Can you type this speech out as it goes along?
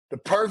The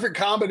perfect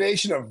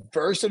combination of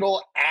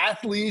versatile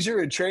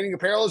athleisure and training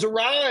apparel has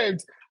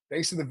arrived.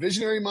 Thanks to the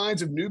visionary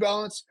minds of New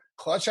Balance,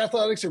 Clutch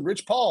Athletics, and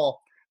Rich Paul,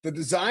 the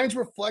designs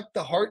reflect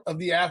the heart of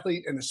the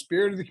athlete and the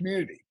spirit of the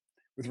community.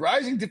 With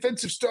rising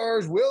defensive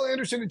stars Will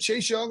Anderson and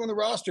Chase Young on the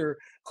roster,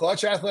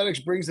 Clutch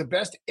Athletics brings the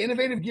best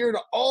innovative gear to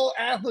all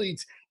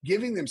athletes,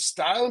 giving them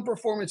style and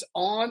performance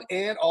on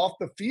and off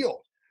the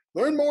field.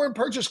 Learn more and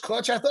purchase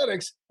Clutch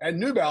Athletics at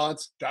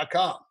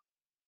newbalance.com.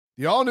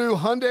 The all-new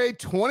Hyundai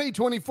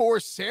 2024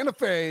 Santa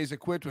Fe is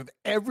equipped with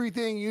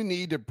everything you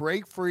need to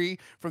break free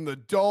from the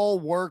dull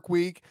work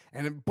week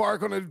and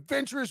embark on an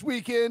adventurous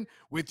weekend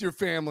with your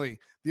family.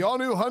 The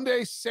all-new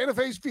Hyundai Santa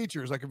Fe's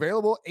features like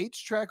available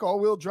H-Track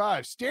all-wheel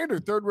drive,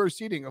 standard third-row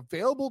seating,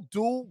 available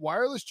dual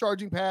wireless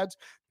charging pads,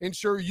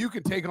 ensure you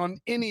can take on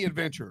any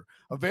adventure.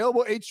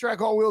 Available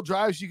H-Track all-wheel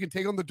drives so you can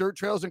take on the dirt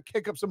trails and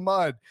kick up some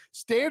mud.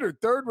 Standard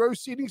third-row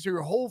seating so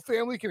your whole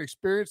family can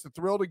experience the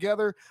thrill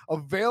together.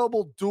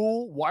 Available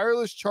dual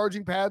wireless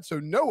charging pads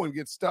so no one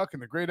gets stuck in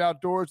the great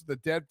outdoors with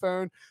a dead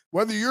phone.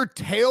 Whether you're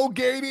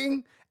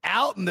tailgating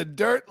out in the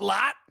dirt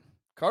lot,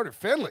 Carter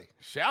Finley,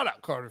 shout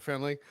out Carter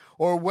Finley,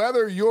 or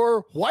whether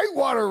you're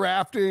whitewater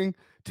rafting,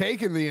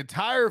 taking the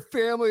entire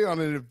family on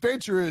an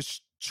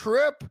adventurous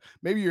trip,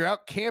 maybe you're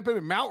out camping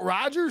in Mount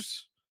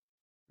Rogers.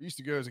 I used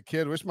to go as a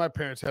kid. Wish my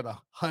parents had a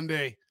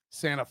Hyundai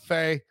Santa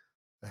Fe.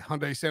 The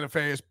Hyundai Santa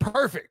Fe is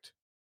perfect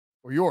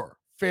for your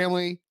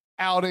family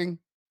outing.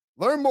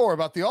 Learn more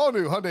about the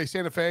all-new Hyundai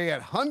Santa Fe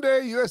at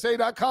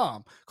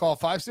HyundaiUSA.com. Call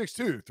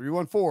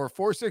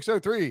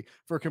 562-314-4603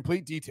 for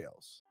complete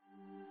details.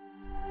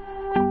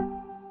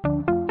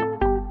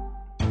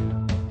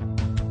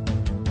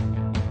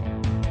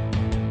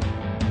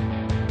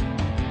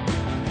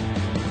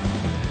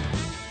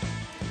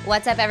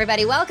 What's up,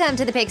 everybody? Welcome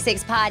to the Pick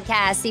Six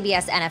Podcast,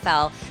 CBS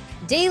NFL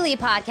daily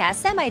podcast,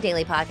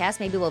 semi-daily podcast.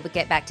 Maybe we'll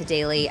get back to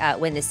daily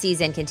when the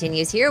season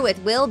continues, here with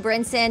Will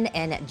Brinson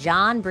and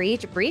John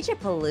Breach.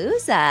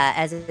 Breach-a-Palooza,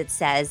 as it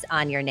says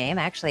on your name.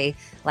 I actually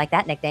like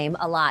that nickname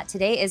a lot.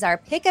 Today is our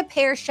Pick a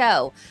Pair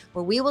show,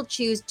 where we will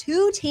choose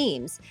two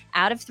teams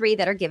out of three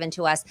that are given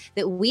to us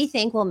that we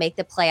think will make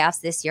the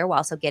playoffs this year. We'll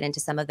also get into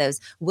some of those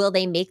will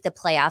they make the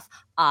playoff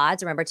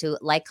odds. Remember to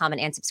like,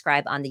 comment, and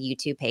subscribe on the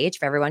YouTube page.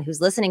 For everyone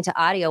who's listening to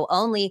audio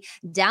only,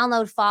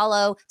 download,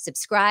 follow,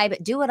 subscribe,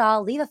 do it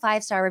all, leave a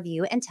 5-star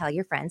review, and tell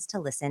your friends to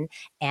listen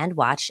and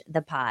watch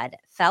the pod.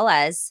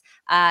 Fellas,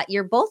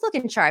 you're both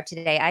looking sharp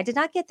today. I did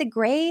not get the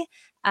gray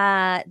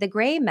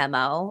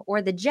memo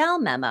or the gel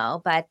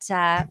memo, but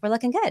we're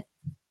looking good.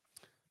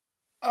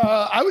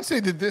 I would say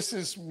that this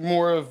is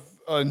more of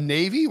a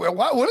navy.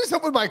 What is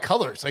up with my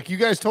colors? Like, you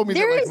guys told me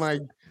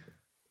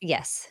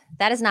Yes,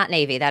 that is not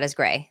navy. That is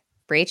gray.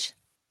 Breach?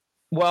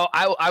 Well,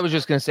 I was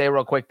just going to say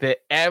real quick that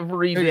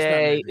every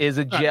day is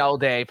a gel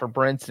day for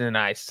Brinson and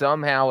I.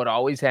 Somehow it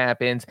always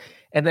happens.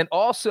 And then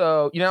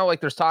also,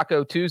 like there's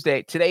Taco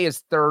Tuesday. Today is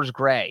Thursday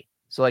gray.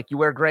 So like you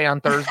wear gray on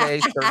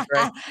Thursdays,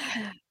 Thursday.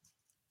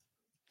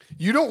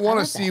 You don't want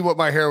to see what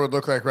my hair would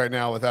look like right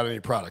now without any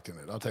product in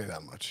it. I'll tell you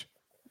that much.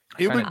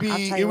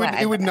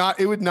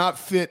 It would not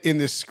fit in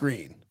this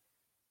screen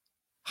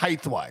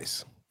height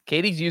wise.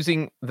 Katie's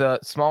using the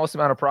smallest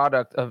amount of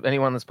product of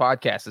anyone on this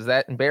podcast. Is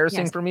that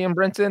embarrassing for me and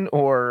Brinson,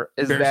 or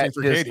is that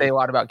just say a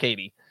lot about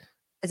Katie?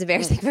 It's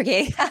embarrassing for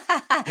Katie.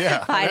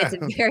 Yeah. Fine, it's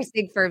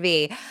embarrassing for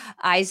me,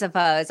 I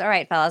suppose. All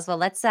right, fellas. Well,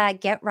 let's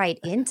get right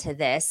into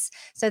this.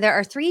 So there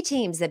are three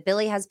teams that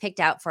Billy has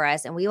picked out for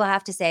us, and we will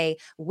have to say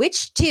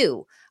which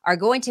two are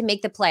going to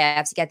make the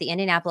playoffs. You got the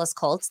Indianapolis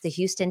Colts, the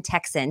Houston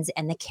Texans,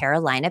 and the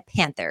Carolina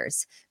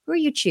Panthers. Who are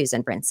you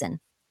choosing, Brinson?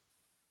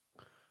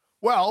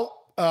 Well,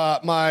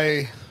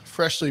 my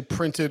freshly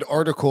printed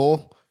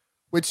article,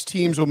 which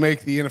teams will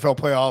make the NFL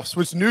playoffs,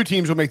 which new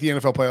teams will make the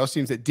NFL playoffs,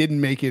 teams that didn't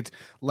make it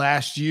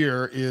last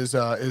year, is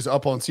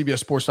up on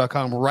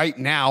CBSSports.com right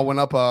now. Went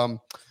up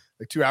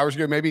like 2 hours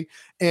ago, maybe.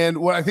 And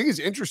what I think is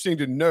interesting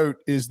to note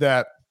is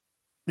that,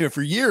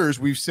 for years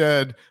we've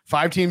said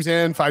 5 teams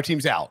in, 5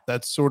 teams out.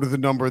 That's sort of the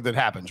number that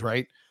happens,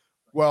 right?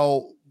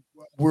 Well,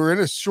 we're in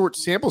a short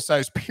sample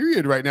size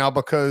period right now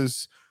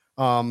because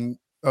of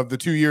the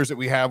 2 years that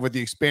we have with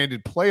the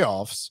expanded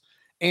playoffs,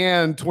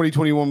 and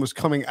 2021 was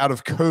coming out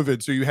of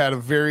COVID. So you had a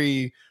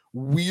very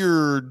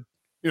weird,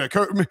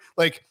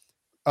 like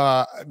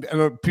I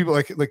know people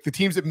like the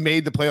teams that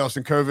made the playoffs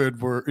in COVID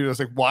were, it's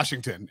like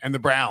Washington and the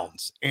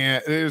Browns.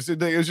 And it was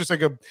just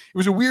like it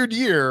was a weird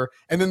year.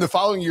 And then the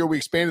following year we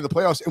expanded the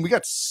playoffs and we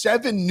got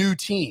 7 new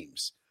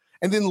teams.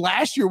 And then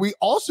last year we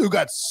also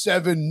got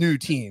 7 new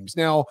teams.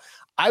 Now,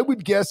 I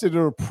would guess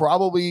it'll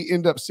probably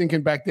end up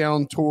sinking back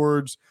down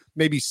towards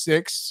maybe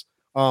 6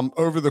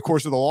 over the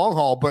course of the long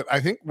haul. But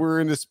I think we're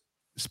in this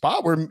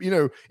spot where,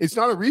 it's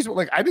not a reason.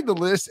 Like, I did the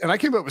list and I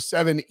came up with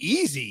 7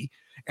 easy,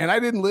 and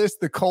I didn't list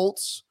the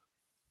Colts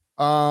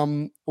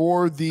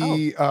or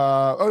the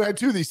I had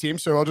 2 of these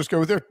teams, so I'll just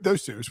go with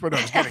those 2. Is what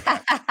I was getting at.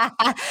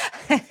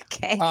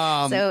 Okay.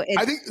 So it's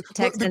I think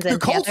Texans the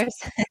and Colts, Panthers.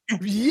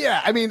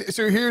 Yeah, I mean,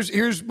 so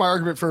here's my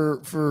argument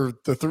for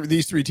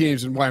these three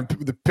teams and why I'm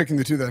picking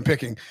the two that I'm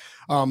picking.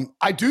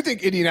 I do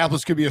think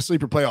Indianapolis could be a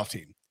sleeper playoff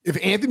team if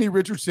Anthony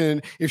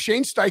Richardson, if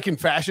Shane Steichen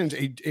fashions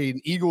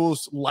an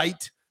Eagles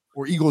light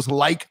or Eagles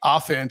like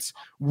offense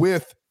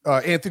with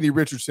Anthony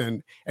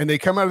Richardson, and they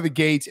come out of the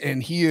gates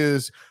and he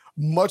is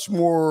much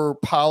more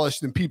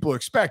polished than people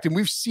expect. And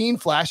we've seen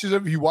flashes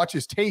of, if you watch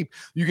his tape,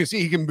 you can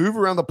see he can move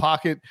around the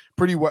pocket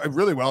pretty well,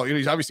 really well.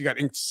 He's obviously got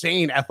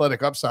insane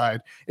athletic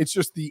upside. It's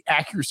just the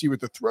accuracy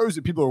with the throws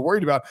that people are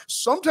worried about.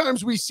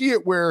 Sometimes we see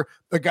it where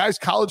the guy's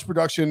college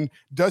production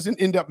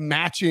doesn't end up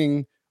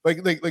matching.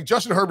 Like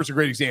Justin Herbert's a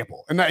great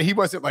example. And he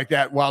wasn't like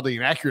that wildly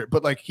inaccurate,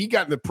 but like he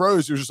got in the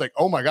pros, it was just like,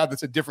 oh my God,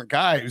 that's a different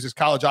guy. It was his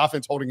college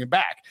offense holding him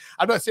back.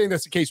 I'm not saying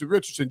that's the case with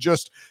Richardson,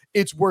 just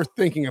it's worth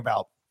thinking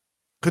about.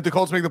 Could the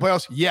Colts make the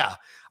playoffs? Yeah.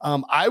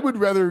 I would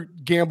rather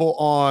gamble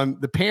on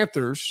the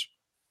Panthers,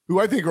 who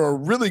I think are a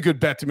really good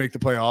bet to make the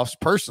playoffs,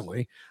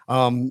 personally.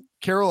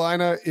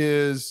 Carolina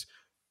is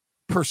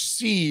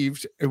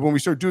perceived, when we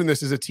start doing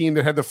this, as a team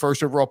that had the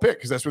first overall pick,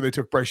 because that's where they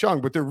took Bryce Young,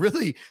 but they had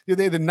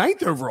the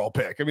 9th overall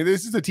pick. I mean,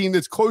 this is a team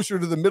that's closer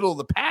to the middle of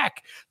the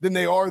pack than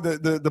they are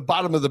the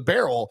bottom of the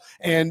barrel.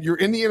 And you're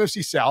in the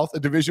NFC South, a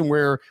division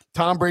where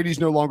Tom Brady's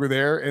no longer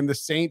there, and the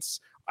Saints,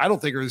 I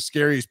don't think, are as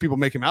scary as people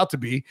make him out to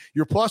be.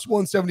 You're plus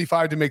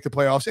 175 to make the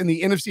playoffs, and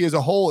the NFC as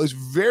a whole is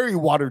very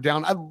watered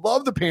down. I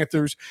love the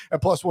Panthers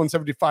at plus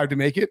 175 to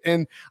make it,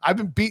 and I've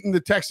been beating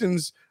the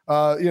Texans.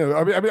 I've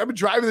been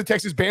driving the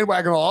Texans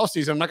bandwagon all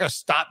offseason. I'm not going to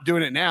stop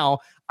doing it now.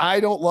 I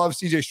don't love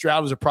CJ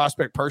Stroud as a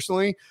prospect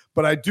personally,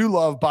 but I do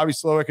love Bobby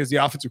Slowick as the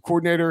offensive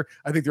coordinator.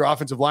 I think their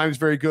offensive line is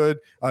very good.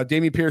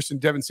 Damian Pierce and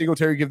Devin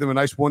Singletary give them a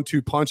nice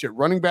 1-2 punch at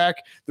running back.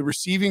 The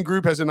receiving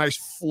group has a nice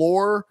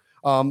floor.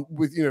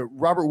 With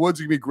Robert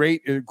Woods, gonna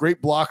be a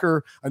great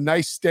blocker, a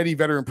nice steady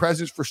veteran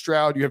presence for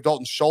Stroud. You have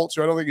Dalton Schultz,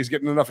 who I don't think is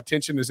getting enough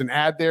attention as an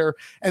ad there,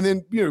 and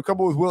then a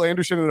couple with Will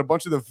Anderson and a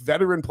bunch of the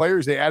veteran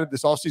players they added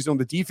this offseason on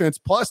the defense,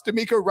 plus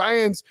D'Amico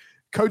Ryans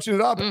coaching it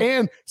up,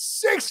 and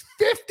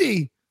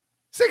 650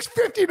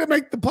 to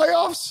make the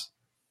playoffs.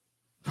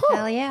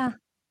 Hell yeah!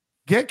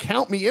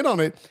 Count me in on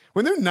it.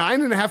 When they're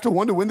 9.5 to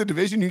 1 to win the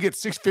division, you get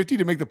 650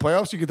 to make the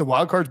playoffs. You get the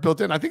wild cards built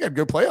in. I think I'd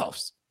go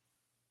playoffs.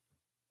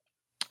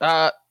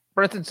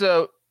 Brenton,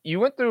 so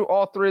you went through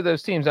all three of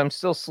those teams. I'm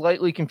still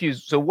slightly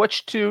confused. So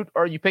which two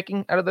are you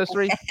picking out of those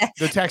three?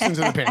 The Texans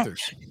and the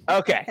Panthers.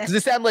 Okay. Because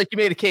it sounded like you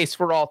made a case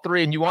for all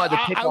three and you wanted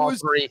to pick all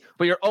three,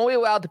 but you're only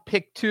allowed to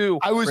pick two.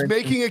 I was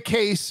making a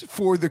case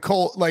for the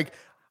Colts. Like,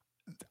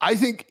 I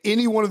think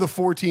any one of the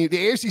 4 teams, the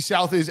AFC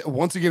South is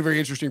once again a very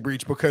interesting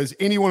breach because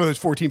any one of those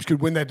 4 teams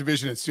could win that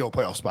division and steal a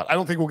playoff spot. I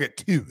don't think we'll get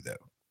 2, though.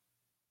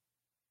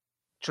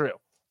 True.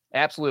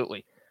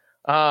 Absolutely.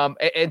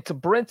 And to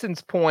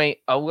Brenton's point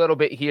a little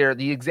bit here,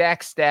 the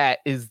exact stat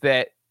is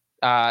that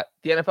the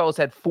NFL has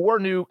had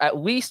at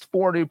least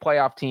four new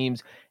playoff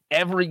teams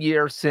every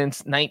year since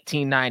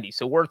 1990.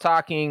 So we're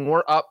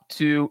up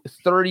to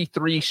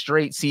 33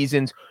 straight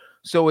seasons.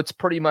 So it's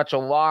pretty much a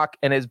lock.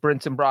 And as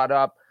Brenton brought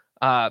up,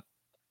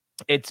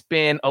 it's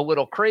been a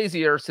little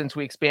crazier since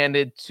we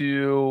expanded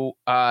to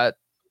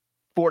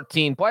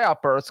 14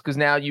 playoff berths, because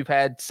now you've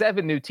had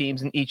 7 new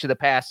teams in each of the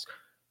past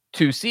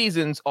 2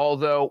 seasons,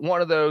 although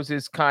one of those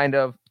is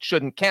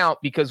shouldn't count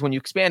because when you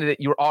expanded it,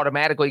 you're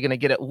automatically going to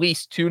get at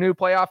least 2 new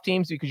playoff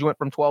teams because you went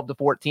from 12 to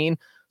 14.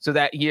 So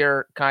that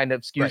year kind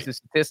of skews the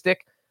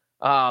statistic.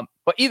 But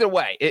either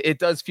way, it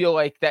does feel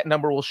like that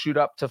number will shoot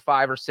up to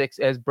 5 or 6,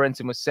 as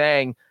Brenton was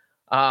saying.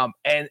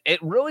 And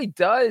it really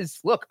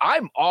does. Look,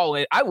 I'm all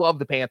in. I love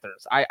the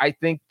Panthers. I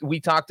think we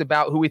talked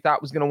about who we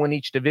thought was going to win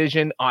each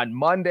division on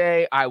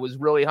Monday. I was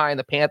really high on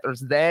the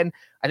Panthers then.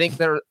 I think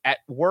they're at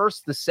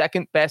worst the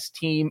second best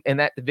team in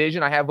that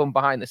division. I have them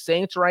behind the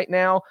Saints right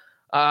now.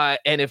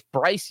 And if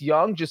Bryce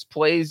Young just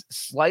plays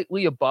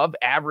slightly above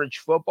average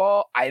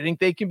football, I think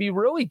they can be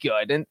really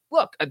good. And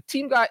look, a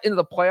team got into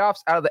the playoffs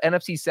out of the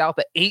NFC South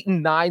at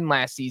 8-9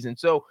 last season.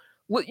 So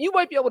you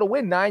might be able to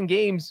win 9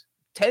 games.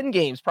 10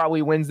 games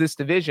probably wins this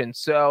division.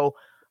 So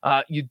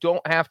you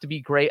don't have to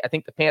be great. I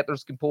think the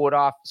Panthers can pull it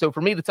off. So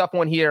for me, the tough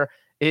one here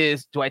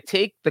is, do I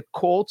take the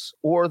Colts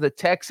or the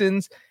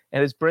Texans?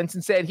 And as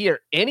Brenton said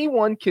here,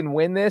 anyone can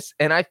win this.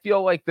 And I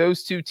feel like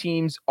those 2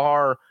 teams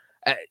are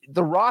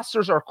the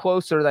rosters are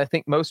closer than I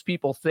think most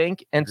people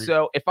think. And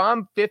so if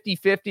I'm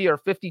 50-50 or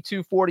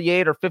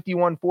 52-48 or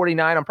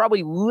 51-49, I'm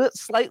probably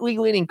slightly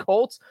leaning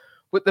Colts,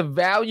 but the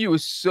value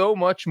is so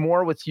much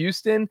more with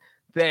Houston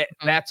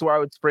that's where I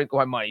would sprinkle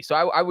my money. So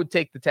I would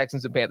take the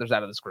Texans and Panthers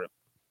out of this group.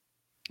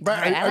 But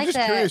I'm just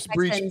curious,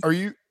 Breach,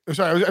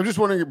 I'm just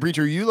wondering, Breach,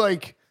 are you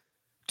like,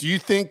 do you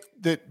think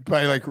that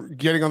by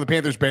getting on the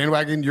Panthers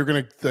bandwagon, you're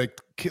going to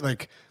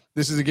like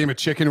this is a game of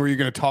chicken where you're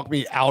going to talk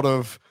me out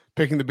of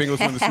picking the Bengals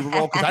to win the Super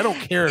Bowl? Because I don't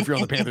care if you're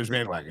on the Panthers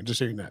bandwagon, just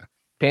so you know.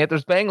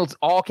 Panthers, Bengals,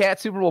 all cat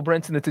Super Bowl,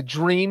 Brenton. It's a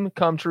dream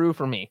come true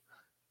for me.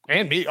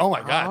 And me. Oh my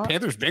God.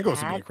 Panthers,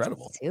 Bengals would be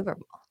incredible. Super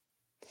Bowl.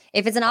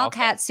 If it's an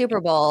all-cat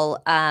Super Bowl,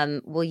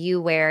 will you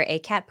wear a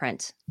cat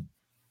print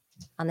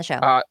on the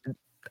show?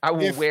 I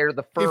will wear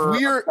the fur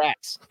of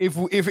cats.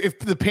 If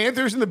the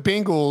Panthers and the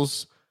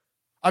Bengals,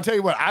 I'll tell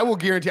you what, I will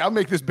guarantee. I'll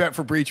make this bet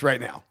for Breach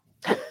right now.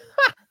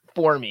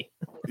 For me.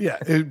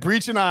 Yeah,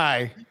 Breach and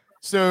I.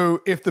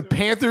 So if the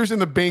Panthers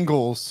and the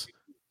Bengals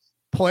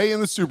play in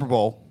the Super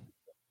Bowl,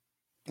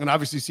 and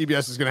obviously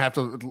CBS is going to have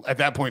to, at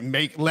that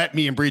point, let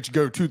me and Breach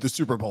go to the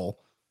Super Bowl.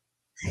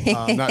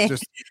 Not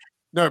just,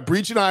 no,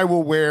 Breach and I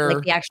will wear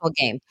like the actual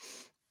game.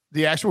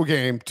 The actual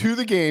game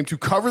to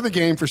cover the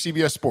game for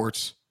CBS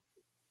Sports.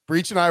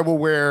 Breach and I will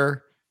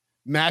wear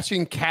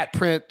matching cat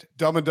print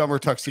Dumb and Dumber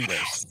tuxedos.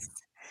 Yes.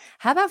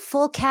 How about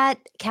full cat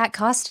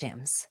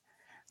costumes?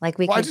 Like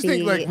we could I just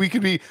think like we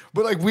could be,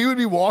 but like we would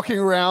be walking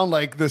around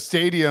like the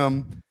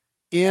stadium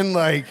in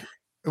like,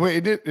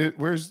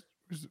 where's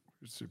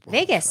Super Bowl?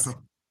 Vegas.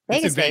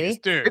 Vegas, baby.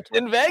 Dude. It's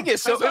in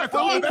Vegas. So it's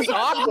awkward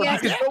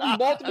because there'll be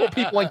multiple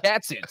people in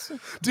cat suits.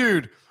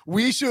 Dude,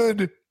 we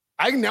should.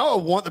 I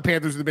want the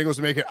Panthers and the Bengals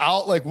to make it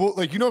out. Like, you know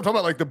what I'm talking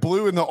about? Like the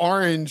blue and the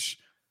orange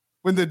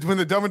when the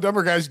Dumb and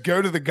Dumber guys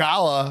go to the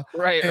gala.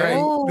 Right.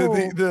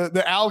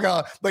 The Owl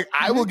Gala. Like,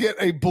 I will get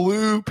a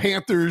blue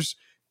Panthers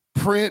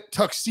print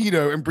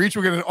tuxedo and Breach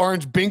will get an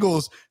orange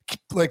Bengals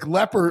like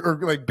leopard or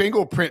like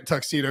Bengal print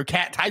tuxedo,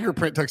 tiger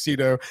print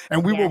tuxedo,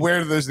 and we will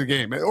wear those to the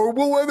game, or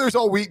we'll wear those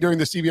all week during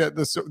the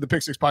CBS the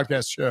Pick Six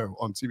podcast show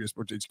on CBS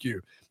Sports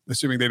HQ,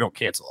 assuming they don't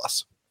cancel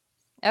us.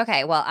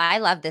 Okay, well, I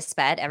love this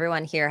bet.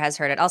 Everyone here has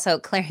heard it. Also,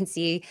 Clarence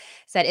E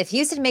said, if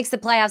Houston makes the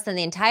playoffs, then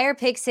the entire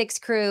Pick Six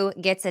crew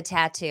gets a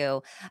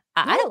tattoo.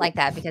 I don't like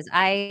that because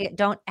I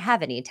don't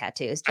have any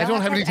tattoos. I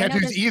don't have any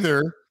tattoos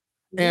either.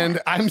 And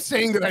I'm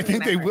saying that I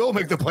think they will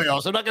make the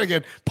playoffs. I'm not going to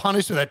get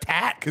punished with a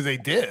tat because they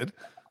did.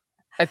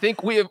 I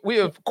think we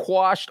have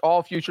quashed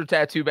all future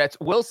tattoo bets.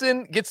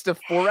 Wilson gets to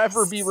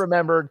forever be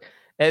remembered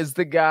as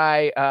the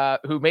guy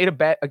who made a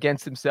bet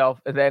against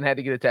himself and then had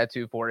to get a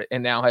tattoo for it,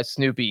 and now has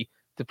Snoopy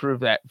to prove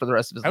that for the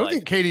rest of his life. I don't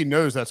think Katie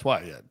knows that's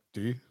why yet.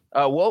 Do you?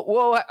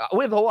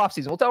 We have the whole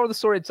offseason. We'll tell her the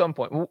story at some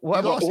point.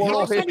 What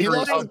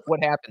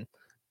happened.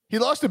 He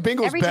lost a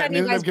Bengals Every bet time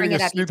you guys bring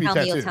it up,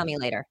 you'll tell me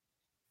later.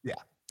 Yeah.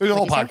 There's a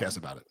whole podcast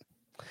about it.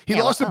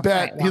 He lost a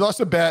bet. He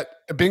lost a bet,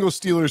 a Bengals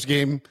Steelers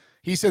game.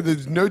 He said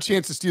there's no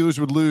chance the Steelers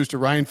would lose to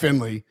Ryan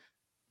Finley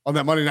on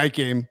that Monday night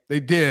game. They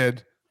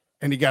did,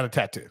 and he got a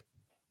tattoo.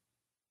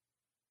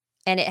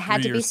 And it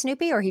had to be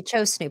Snoopy, or he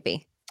chose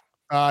Snoopy?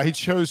 He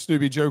chose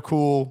Snoopy, Joe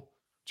Cool,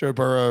 Joe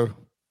Burrow,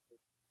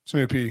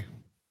 Snoopy.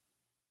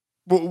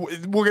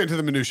 We'll get into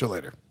the minutia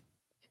later.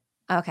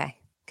 Okay.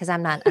 Because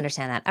I'm not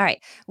understanding that. All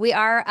right. We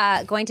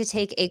are going to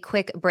take a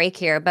quick break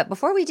here. But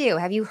before we do,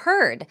 have you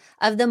heard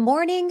of the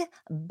morning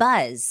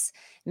buzz?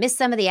 Missed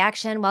some of the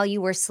action while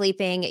you were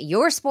sleeping?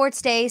 Your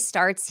sports day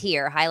starts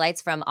here. Highlights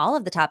from all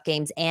of the top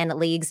games and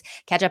leagues.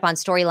 Catch up on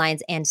storylines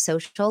and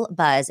social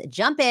buzz.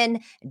 Jump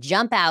in,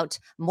 jump out.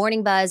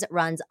 Morning Buzz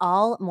runs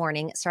all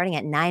morning starting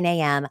at 9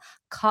 a.m.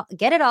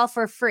 Get it all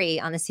for free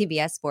on the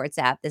CBS Sports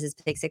app. This is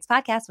Pick Six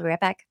Podcast. We'll be right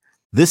back.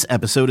 This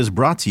episode is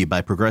brought to you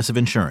by Progressive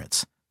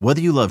Insurance. Whether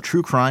you love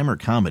true crime or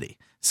comedy,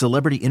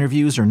 celebrity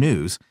interviews or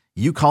news,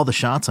 you call the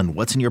shots on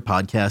what's in your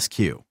podcast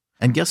queue.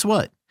 And guess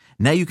what?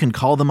 Now you can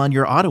call them on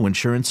your auto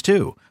insurance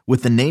too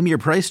with the Name Your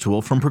Price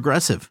tool from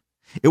Progressive.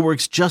 It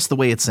works just the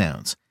way it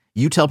sounds.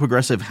 You tell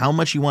Progressive how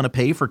much you want to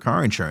pay for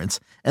car insurance,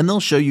 and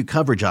they'll show you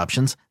coverage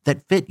options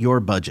that fit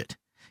your budget.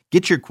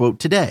 Get your quote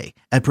today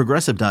at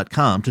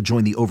Progressive.com to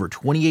join the over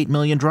 28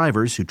 million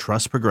drivers who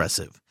trust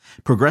Progressive.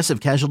 Progressive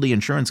Casualty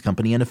Insurance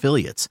Company and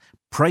Affiliates.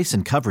 Price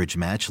and coverage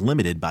match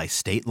limited by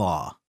state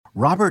law.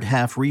 Robert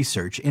Half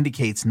research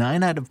indicates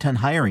 9 out of 10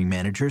 hiring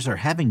managers are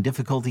having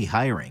difficulty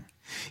hiring.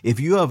 If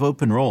you have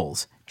open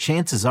roles,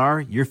 chances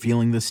are you're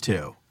feeling this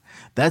too.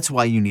 That's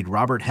why you need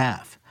Robert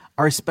Half.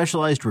 Our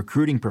specialized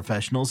recruiting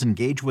professionals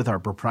engage with our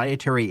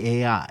proprietary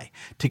AI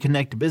to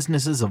connect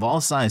businesses of all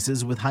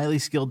sizes with highly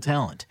skilled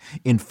talent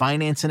in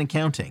finance and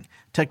accounting,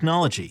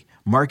 technology,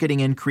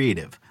 marketing and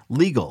creative,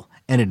 legal,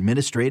 and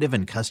administrative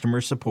and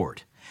customer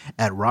support.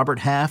 At Robert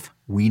Half,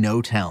 we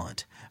know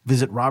talent.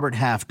 Visit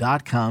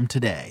roberthalf.com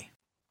today.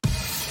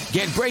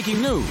 Get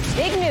breaking news.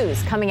 Big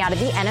news coming out of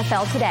the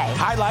NFL today.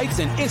 Highlights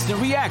and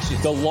instant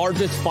reactions. The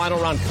largest final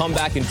round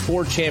comeback in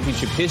Ford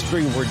championship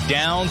history. We're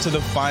down to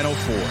the final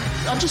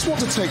four. I just want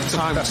to take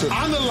time to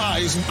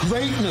analyze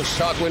greatness.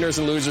 Talk winners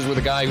and losers with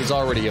a guy who's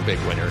already a big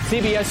winner.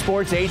 CBS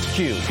Sports HQ.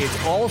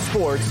 It's all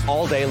sports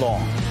all day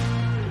long.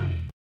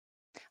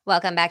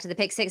 Welcome back to the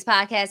Pick Six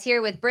Podcast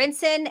here with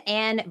Brinson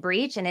and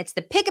Breach, and it's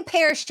the Pick a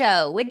Pair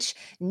show. Which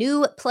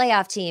new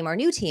playoff team or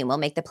new team will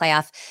make the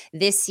playoff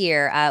this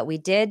year? We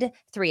did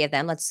 3 of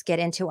them. Let's get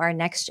into our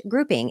next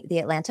grouping. The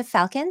Atlanta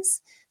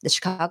Falcons, the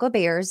Chicago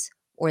Bears,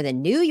 or the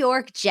New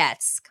York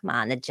Jets. Come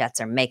on, the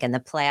Jets are making the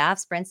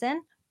playoffs, Brinson.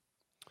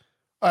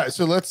 All right,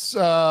 so let's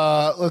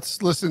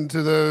listen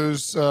to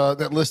those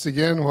that list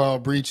again while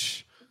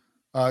Breach.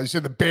 You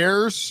said the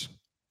Bears,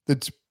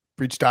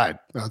 Breach died.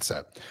 No, that's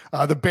sad.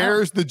 The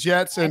Bears, the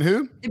Jets, and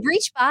who? The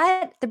Breach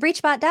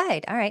bot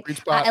died. All right.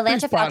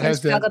 Atlanta Falcons,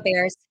 Chicago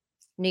Bears,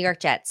 New York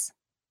Jets.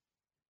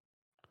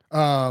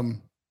 The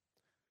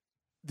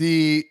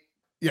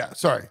Yeah,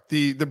 sorry.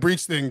 The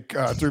breach thing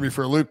threw me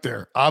for a loop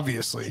there,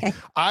 obviously. Okay.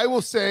 I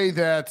will say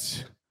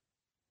that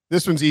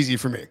this one's easy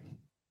for me.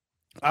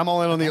 I'm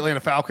all in on the Atlanta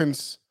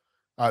Falcons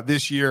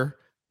this year,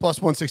 plus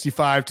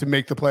 165 to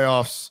make the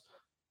playoffs.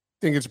 I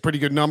think it's a pretty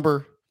good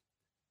number.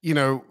 You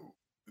know,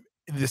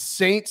 the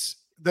Saints,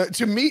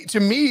 to me,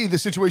 the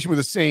situation with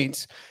the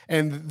Saints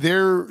and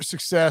their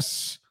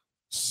success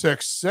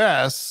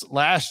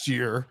last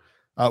year,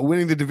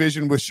 winning the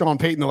division with Sean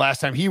Payton the last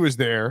time he was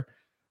there.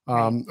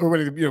 Or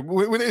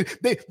when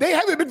they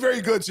haven't been very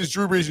good since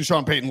Drew Brees and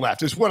Sean Payton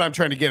left. Is what I'm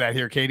trying to get at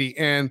here, Katie.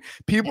 And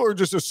people are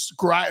just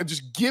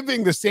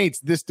giving the Saints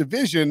this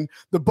division.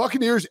 The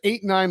Buccaneers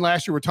 8-9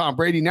 last year with Tom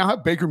Brady now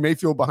have Baker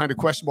Mayfield behind a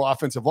questionable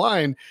offensive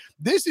line.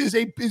 This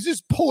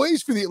is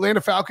poised for the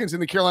Atlanta Falcons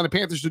and the Carolina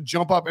Panthers to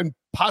jump up and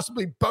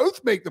possibly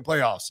both make the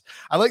playoffs.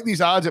 I like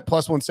these odds at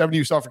plus 170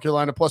 you saw for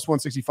Carolina, plus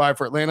 165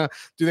 for Atlanta.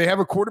 Do they have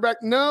a quarterback?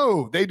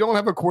 No, they don't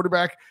have a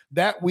quarterback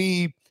that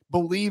we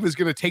believe is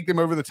going to take them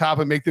over the top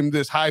and make them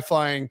this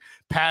high-flying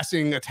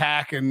passing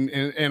attack and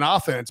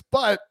offense.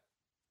 But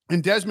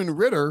in Desmond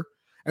Ridder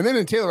and then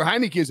in Taylor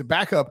Heineke as a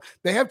backup,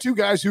 they have two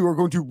guys who are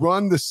going to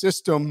run the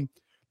system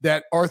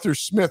that Arthur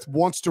Smith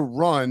wants to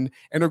run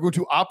and are going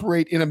to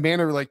operate in a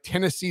manner like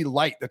Tennessee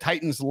light, the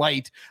Titans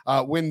light,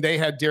 when they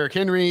had Derrick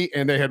Henry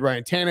and they had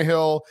Ryan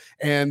Tannehill,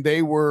 and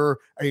they were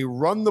a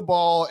run the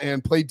ball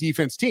and play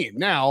defense team.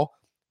 Now,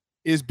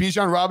 is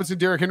Bijan Robinson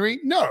Derrick Henry?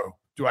 No.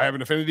 Do I have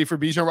an affinity for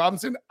Bijan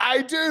Robinson?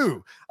 I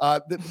do.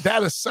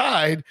 That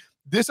aside,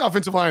 this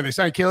offensive line, they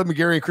signed Caleb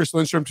McGarry and Chris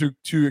Lindstrom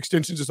to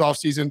extensions this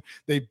offseason.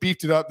 They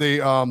beefed it up. They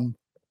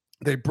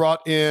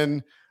brought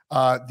in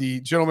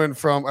the gentleman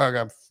from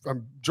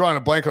I'm drawing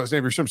a blank on his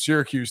name. He's from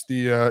Syracuse.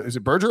 Is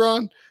it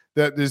Bergeron?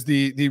 That is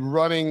the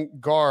running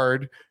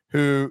guard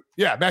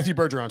Matthew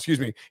Bergeron, excuse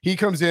me. He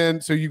comes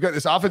in. So you've got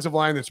this offensive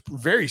line that's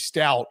very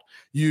stout.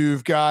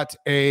 You've got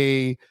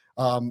a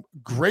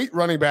great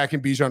running back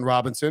in Bijan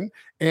Robinson,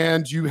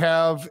 and you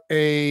have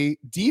a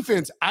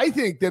defense, I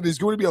think, that is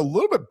going to be a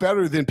little bit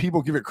better than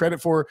people give it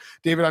credit for.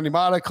 David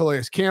Onyemata,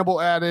 Calais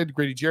Campbell added,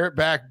 Grady Jarrett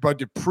back, Bud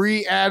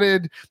Dupree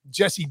added,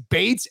 Jesse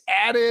Bates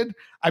added.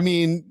 I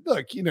mean,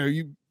 look,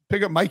 you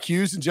pick up Mike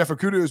Hughes and Jeff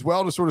Okudah as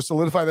well to sort of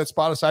solidify that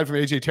spot aside from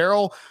AJ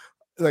Terrell,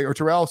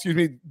 Terrell, excuse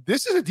me.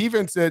 This is a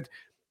defense that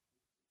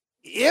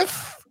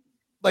if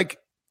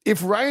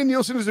Ryan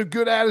Nielsen is a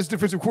good at as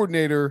defensive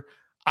coordinator,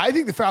 I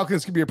think the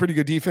Falcons can be a pretty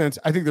good defense.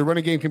 I think the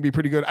running game can be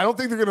pretty good. I don't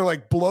think they're going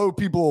to blow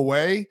people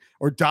away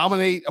or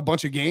dominate a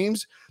bunch of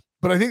games,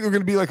 but I think they're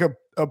going to be like a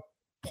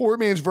poor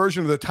man's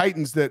version of the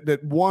Titans that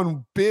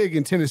won big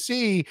in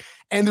Tennessee,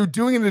 and they're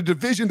doing it in a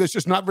division that's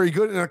just not very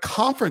good, in a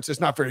conference that's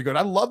not very good.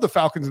 I love the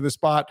Falcons in this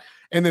spot,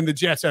 and then the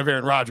Jets have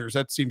Aaron Rodgers.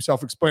 That seems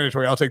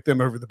self-explanatory. I'll take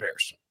them over the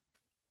Bears.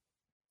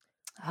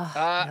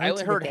 I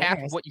only heard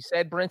half of what you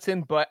said,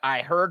 Brinson, but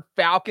I heard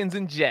Falcons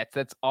and Jets.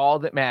 That's all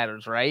that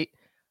matters, right?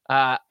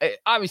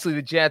 Obviously,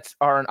 the Jets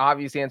are an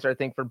obvious answer, I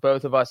think, for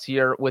both of us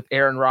here with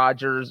Aaron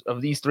Rodgers.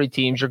 Of these three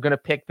teams, you're going to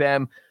pick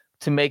them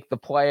to make the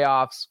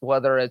playoffs,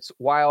 whether it's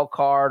wild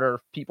card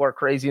or people are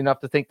crazy enough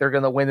to think they're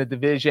going to win the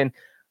division.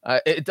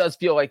 It does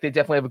feel like they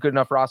definitely have a good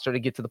enough roster to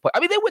get to the play. I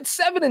mean, they went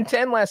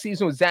 7-10 last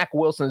season with Zach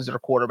Wilson as their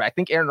quarterback. I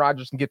think Aaron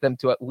Rodgers can get them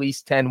to at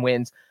least 10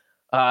 wins.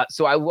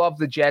 So I love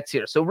the Jets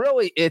here. So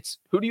really, it's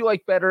who do you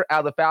like better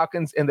out of the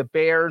Falcons and the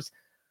Bears?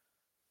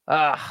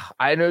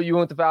 I know you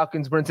want the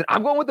Falcons, Brinson.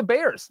 I'm going with the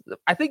Bears.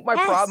 I think my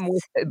problem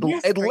with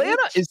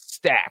Atlanta is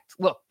stacked.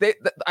 Look,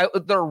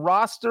 their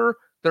roster,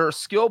 their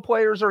skill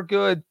players are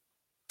good.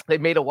 They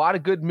made a lot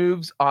of good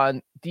moves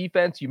on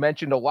defense. You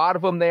mentioned a lot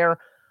of them there.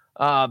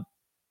 But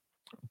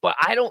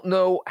I don't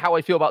know how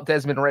I feel about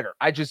Desmond Ridder.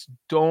 I just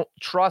don't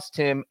trust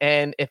him.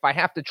 And if I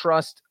have to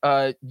trust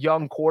a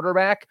young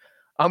quarterback,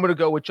 I'm going to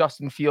go with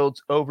Justin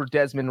Fields over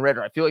Desmond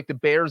Ridder. I feel like the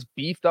Bears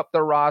beefed up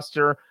their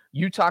roster.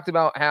 You talked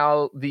about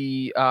how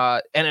the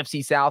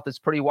NFC South is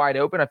pretty wide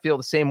open. I feel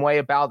the same way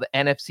about the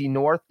NFC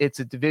North. It's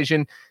a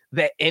division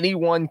that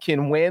anyone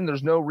can win.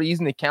 There's no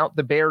reason to count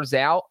the Bears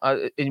out.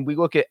 And we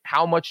look at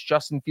how much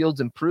Justin Fields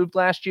improved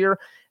last year.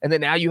 And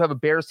then now you have a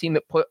Bears team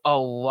that put a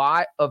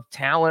lot of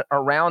talent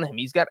around him.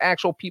 He's got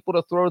actual people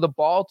to throw the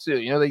ball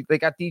to. They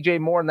got DJ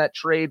Moore in that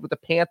trade with the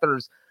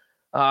Panthers.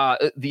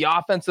 The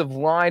offensive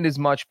line is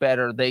much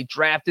better. They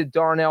drafted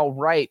Darnell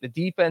Wright. The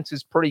defense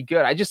is pretty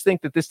good. I just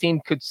think that this team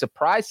could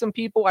surprise some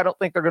people. I don't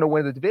think they're going to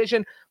win the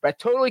division, but I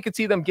totally could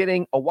see them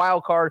getting a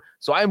wild card.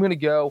 So I'm going to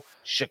go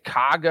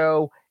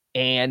Chicago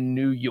and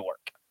New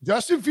York.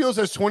 Justin Fields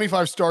has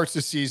 25 starts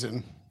this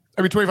season.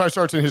 25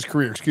 starts in his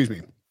career, excuse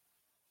me.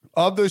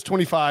 Of those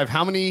 25,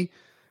 how many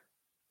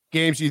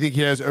games do you think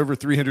he has over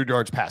 300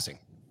 yards passing?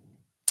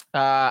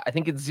 I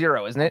think it's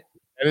 0, isn't it?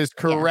 That is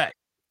correct. Yeah.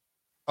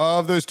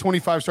 Of those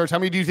 25 starts, how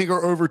many do you think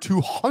are over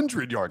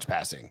 200 yards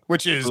passing?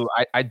 Which is...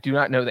 I do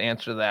not know the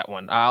answer to that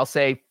one. I'll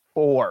say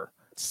 4.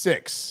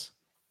 6.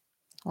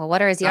 Well,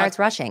 what are his yards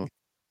rushing?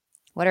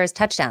 What are his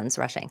touchdowns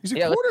rushing? He's a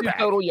quarterback. Let's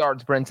do total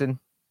yards, Brinson.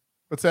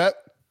 What's that?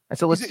 I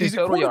said let's do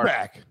total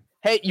yards.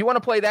 Hey, you want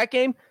to play that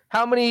game?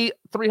 How many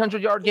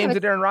 300-yard games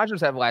did Aaron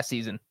Rodgers have last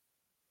season?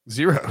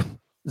 0.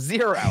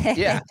 0.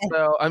 Yeah.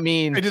 So, I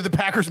mean. Did the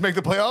Packers make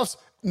the playoffs?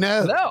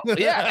 No.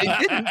 Yeah,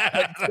 they didn't.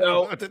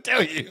 So, what to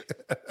tell you?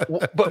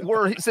 But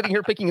we're sitting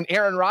here picking an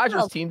Aaron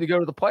Rodgers team to go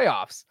to the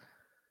playoffs.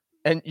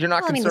 And you're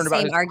not concerned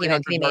about the same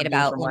argument to be made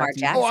about Lamar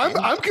Jackson. Oh,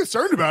 I'm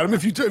concerned about him.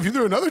 If you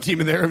threw another team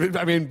in there,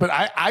 I mean, but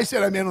I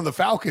said I'm in on the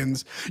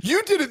Falcons.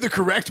 You did it the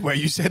correct way.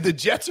 You said the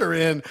Jets are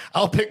in.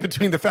 I'll pick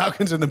between the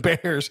Falcons and the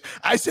Bears.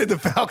 I said the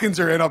Falcons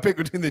are in. I'll pick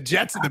between the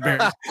Jets and the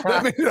Bears.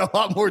 That made it a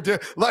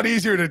lot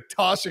easier to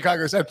toss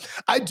Chicago aside.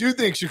 I do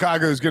think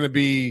Chicago is going to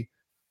be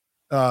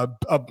an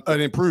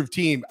improved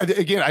team.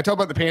 Again, I talk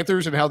about the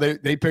Panthers and how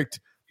they picked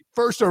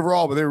first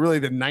overall, but they were really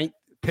the 9th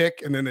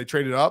pick, and then they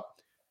traded up.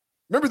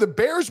 Remember, the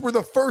Bears were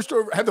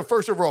had the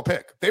first overall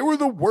pick. They were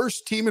the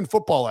worst team in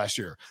football last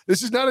year.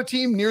 This is not a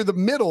team near the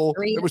middle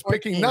that was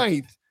picking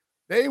 9th.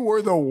 They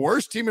were the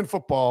worst team in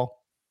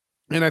football.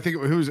 And I think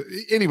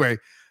anyway,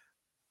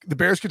 the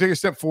Bears could take a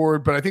step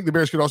forward, but I think the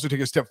Bears could also take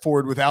a step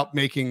forward without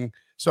making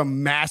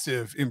some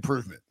massive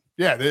improvement.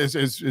 Yeah,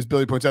 as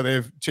Billy points out, they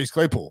have Chase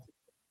Claypool.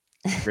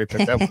 Great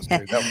pick. That was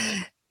great.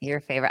 Your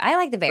favorite. I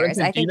like the Bears.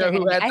 Brenton, I think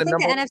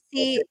the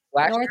NFC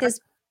North is.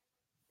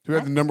 Who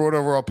had the number 1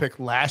 overall pick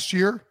last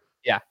year?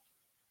 Yeah.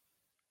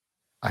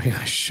 I mean,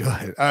 I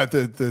should.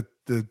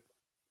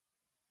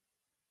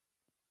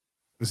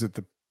 Was it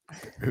the?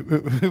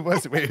 Who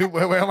was it? Wait, who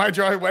am I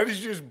drawing? Why did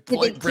you just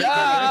blank?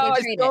 I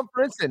still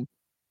Princeton.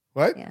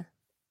 What? Yeah.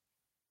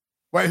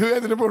 Why? Who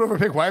had the number 1 overall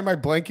pick? Why am I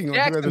blanking on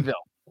Jacksonville?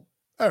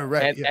 Oh,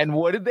 right. And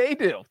what did they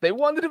do? They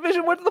won the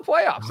division, went to the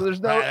playoffs. So there's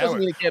no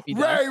reason it can't be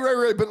done.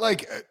 Right. But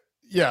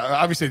yeah,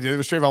 obviously it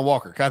was Trayvon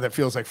Walker. God, that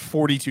feels like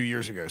 42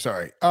 years ago.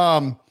 Sorry.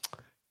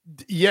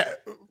 Yeah,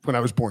 when I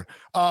was born.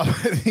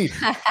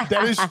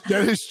 That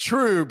is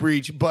true,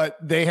 Breach, but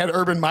they had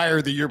Urban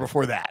Meyer the year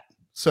before that.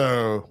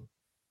 So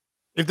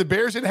if the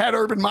Bears had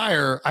Urban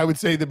Meyer, I would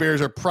say the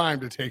Bears are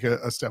primed to take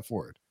a step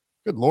forward.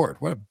 Good Lord.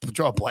 What a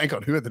draw a blank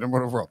on who had the number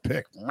 1 overall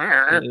pick.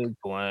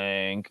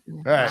 Blank.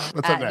 All right,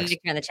 what's up next?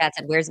 In the chat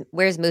said,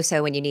 where's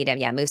Musso when you need him?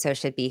 Yeah, Musso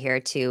should be here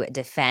to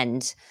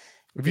defend.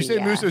 If you say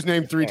Musso's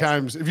name 3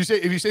 times, if you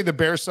say the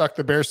Bears suck,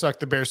 the Bears suck,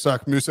 the Bears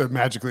suck, Musso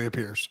magically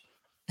appears.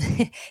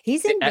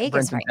 He's in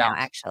Vegas right now,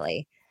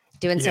 actually,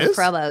 doing some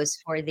promos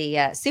for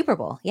the Super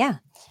Bowl. Yeah,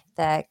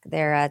 that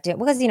they're doing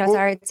because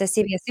it's a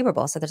CBS Super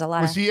Bowl, so there's a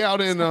lot. Was he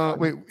out in?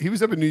 He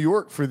was up in New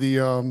York for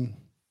the.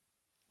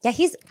 Yeah,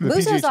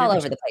 Musso's all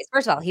over the place.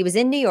 First of all, he was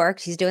in New York.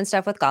 He's doing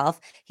stuff with golf.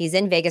 He's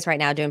in Vegas right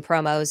now doing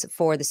promos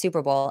for the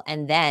Super Bowl,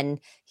 and then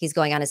he's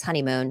going on his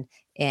honeymoon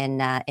in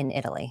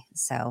Italy.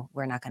 So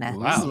we're not going to see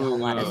a whole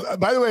lot of.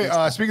 By the way,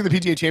 speaking of the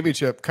PGA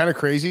Championship, kind of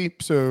crazy.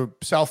 So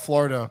South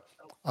Florida.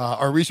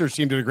 Our research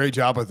team did a great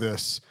job with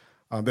this.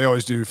 They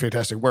always do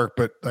fantastic work,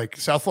 but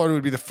South Florida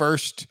would be the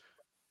first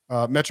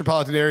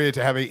metropolitan area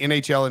to have a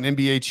NHL and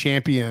NBA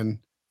champion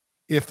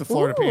if the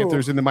Florida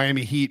Panthers and the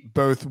Miami Heat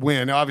both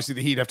win. Now, obviously,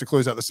 the Heat have to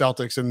close out the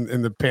Celtics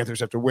and the Panthers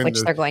have to win.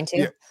 Which they're going to.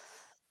 Yeah,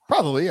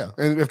 probably, yeah.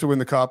 And they have to win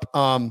the cup.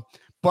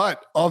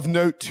 But of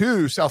note,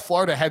 too, South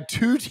Florida had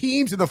 2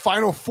 teams in the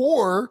Final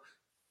Four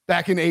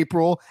back in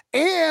April,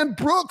 and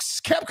Brooks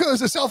Koepka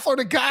is a South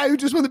Florida guy who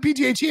just won the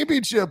PGA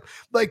Championship.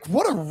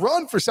 What a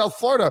run for South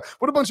Florida.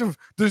 What a bunch of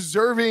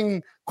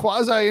deserving,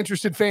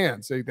 quasi-interested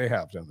fans they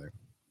have down there.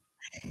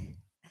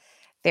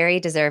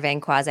 Very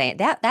deserving quasi.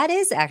 That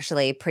is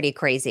actually pretty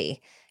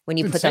crazy when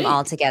you put them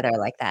all together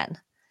like that.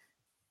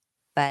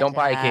 But don't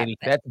buy it, Katie.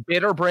 That's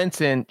bitter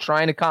Brinson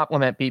trying to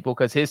compliment people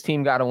because his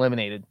team got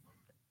eliminated.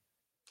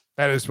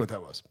 That is what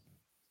that was.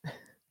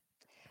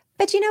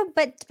 But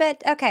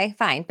but okay,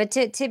 fine. But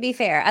to be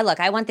fair,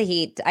 I want the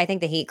Heat. I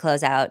think the Heat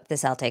close out the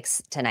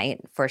Celtics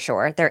tonight for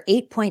sure. They're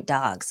 8-point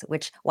dogs,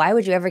 which why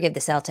would you ever give the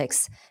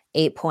Celtics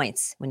 8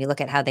 points when you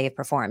look at how they've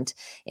performed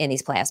in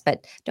these playoffs?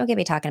 But don't get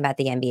me talking about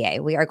the NBA.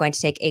 We are going to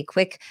take a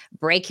quick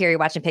break here. You're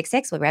watching Pick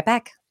Six. We'll be right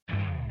back.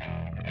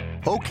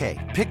 Okay,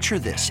 picture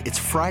this. It's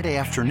Friday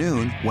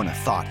afternoon when a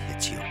thought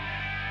hits you.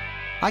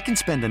 I can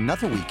spend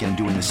another weekend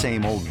doing the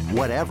same old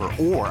whatever,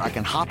 or I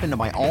can hop into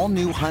my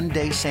all-new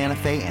Hyundai Santa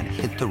Fe and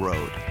hit the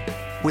road.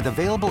 With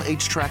available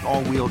H-Track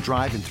all-wheel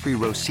drive and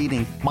 3-row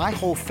seating, my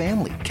whole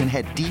family can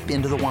head deep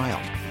into the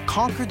wild.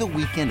 Conquer the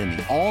weekend in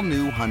the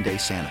all-new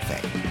Hyundai Santa Fe.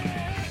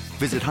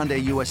 Visit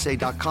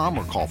HyundaiUSA.com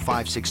or call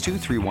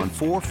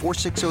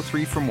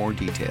 562-314-4603 for more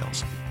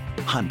details.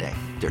 Hyundai,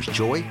 there's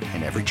joy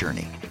in every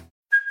journey.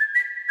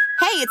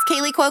 Hey, it's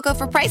Kaylee Cuoco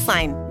for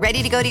Priceline.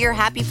 Ready to go to your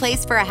happy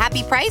place for a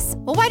happy price?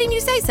 Well, why didn't you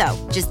say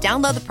so? Just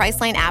download the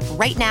Priceline app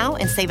right now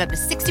and save up to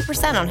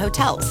 60% on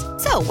hotels.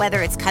 So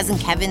whether it's Cousin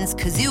Kevin's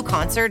Kazoo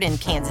Concert in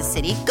Kansas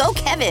City, go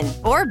Kevin,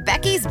 or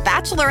Becky's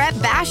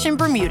Bachelorette Bash in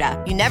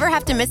Bermuda, you never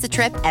have to miss a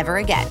trip ever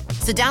again.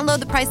 So download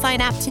the Priceline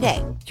app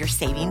today. Your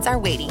savings are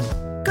waiting.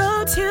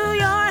 Go to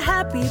your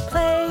happy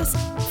place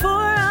for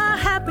a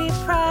happy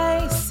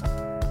price.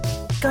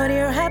 Go to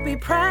your happy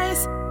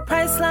price,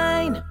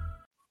 Priceline.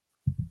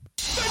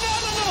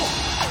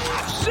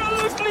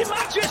 Absolutely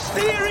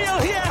magisterial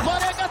here.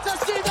 Morega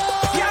Sassino.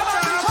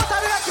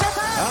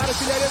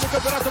 Artigliere del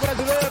campionato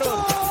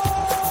brasileiro.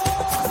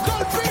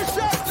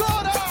 Colpisce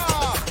ancora.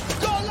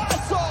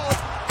 Golazo.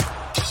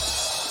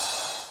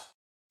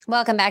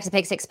 Welcome back to the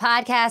Pick Six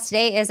Podcast.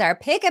 Today is our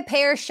Pick a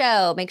Pair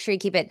show. Make sure you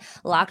keep it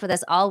locked with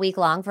us all week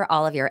long for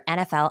all of your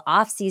NFL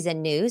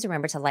offseason news.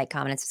 Remember to like,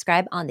 comment, and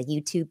subscribe on the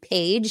YouTube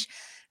page.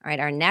 All right,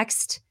 our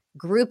next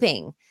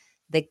grouping,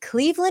 the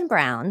Cleveland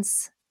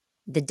Browns,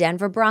 the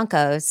Denver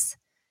Broncos,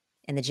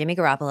 and the Jimmy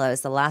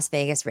Garoppolo's, the Las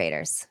Vegas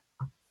Raiders.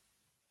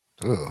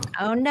 Ooh.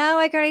 Oh, no,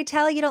 I can already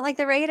tell you don't like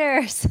the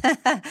Raiders.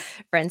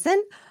 Brinson?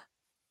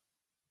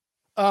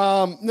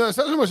 No, it's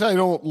not so much I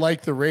don't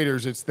like the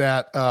Raiders. It's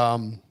that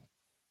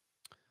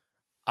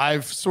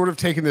I've sort of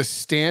taken this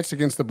stance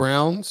against the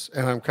Browns,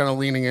 and I'm kind of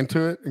leaning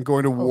into it and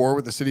going to war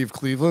with the city of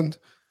Cleveland.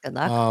 Good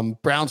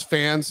luck. Browns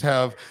fans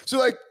have – so,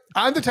 like,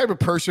 I'm the type of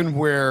person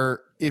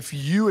where if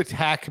you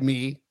attack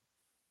me,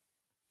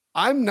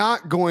 I'm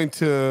not going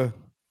to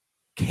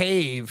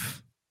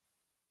cave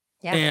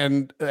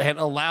and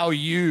allow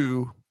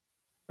you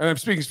 – and I'm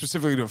speaking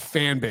specifically to a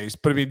fan base,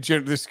 but I mean,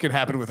 this can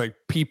happen with like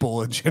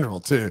people in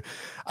general too.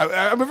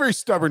 I'm a very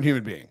stubborn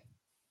human being.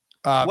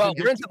 Well,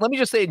 Brinson, let me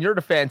just say in your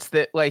defense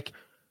that like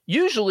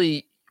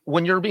usually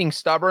when you're being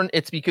stubborn,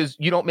 it's because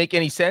you don't make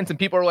any sense and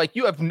people are like,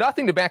 you have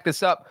nothing to back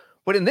this up.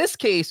 But in this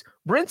case,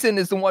 Brinson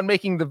is the one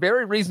making the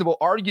very reasonable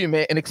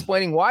argument and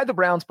explaining why the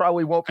Browns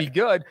probably won't be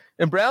good.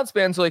 And Browns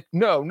fans are like,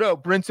 no,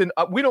 Brinson,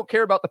 we don't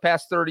care about the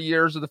past 30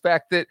 years or the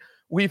fact that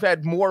we've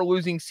had more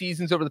losing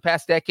seasons over the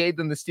past decade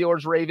than the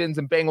Steelers, Ravens,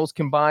 and Bengals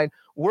combined.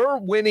 We're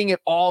winning it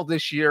all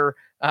this year.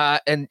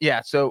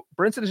 So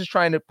Brinson is just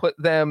trying to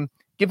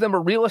give them a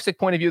realistic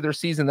point of view of their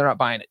season. They're not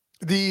buying it.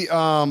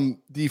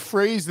 The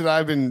phrase that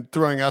I've been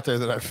throwing out there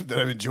that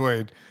I've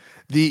enjoyed,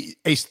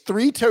 a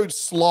three-toed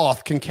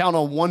sloth can count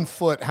on one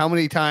foot how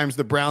many times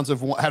the Browns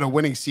have had a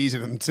winning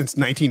season since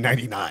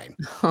 1999.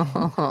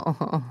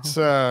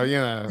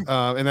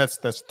 So, and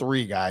that's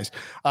three guys.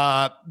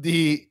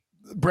 The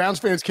Browns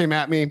fans came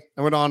at me.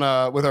 I went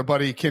on with our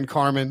buddy Ken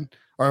Carman,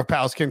 our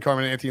pals Ken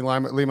Carman and Anthony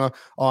Lima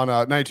on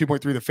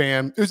 92.3 The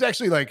Fan. It was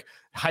actually like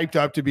hyped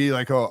up to be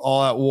like a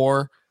all-out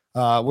war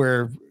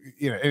where,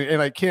 and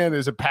like Ken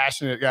is a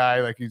passionate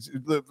guy. Like he's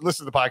listened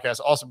to the podcast.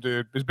 Awesome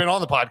dude. He's been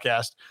on the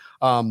podcast.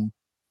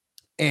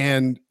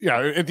 And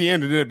at the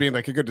end it ended up being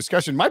like a good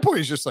discussion. My point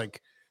is just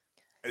like,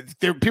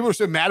 people are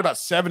so mad about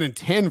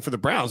 7-10 for the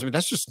Browns. I mean,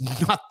 that's just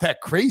not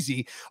that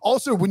crazy.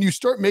 Also, when you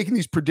start making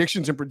these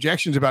predictions and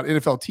projections about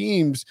NFL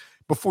teams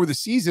before the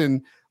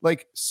season,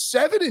 like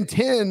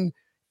 7-10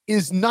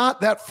 is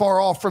not that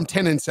far off from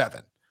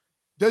 10-7.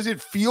 Does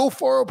it feel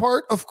far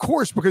apart? Of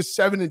course, because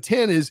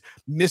 7-10 is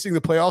missing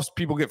the playoffs.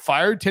 People get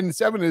fired.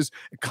 10-7 is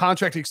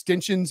contract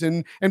extensions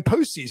and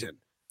postseason.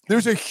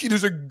 There's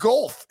a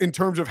gulf in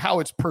terms of how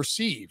it's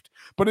perceived.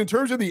 But in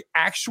terms of the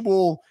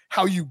actual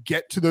how you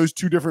get to those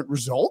two different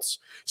results,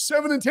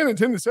 7-10 and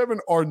 10-7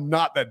 are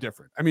not that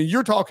different. I mean,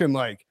 you're talking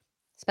like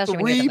especially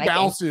three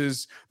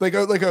bounces, like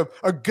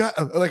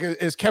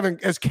as Kevin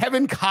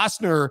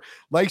Costner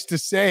likes to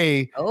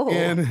say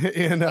in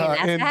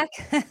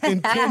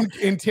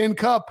Tin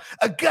Cup,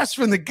 a gust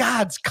from the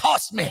gods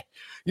cost me.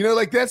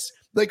 Like that's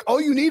like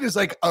all you need is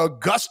like a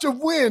gust of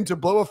wind to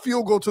blow a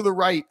field goal to the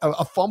right,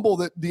 a fumble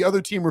that the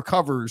other team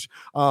recovers.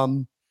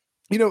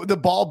 The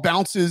ball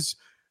bounces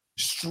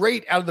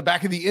straight out of the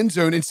back of the end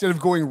zone instead of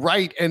going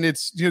right, and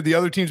it's the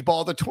other team's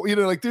ball.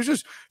 There's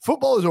just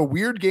football is a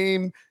weird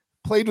game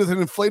played with an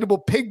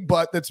inflatable pig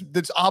butt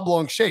that's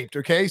oblong shaped.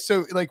 Okay,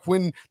 so like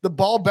when the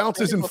ball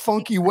bounces in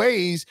funky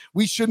ways,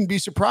 we shouldn't be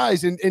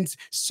surprised. And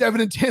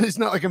 7-10 is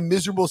not like a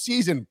miserable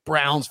season,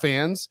 Browns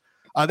fans.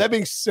 That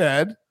being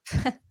said.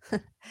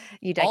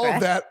 You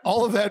digress.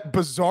 All of that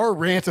bizarre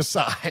rant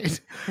aside,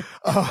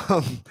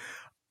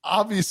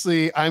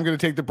 obviously I'm going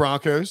to take the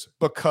Broncos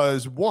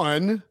because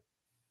one,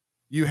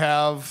 you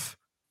have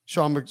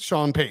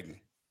Sean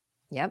Payton.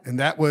 Yep. And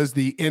that was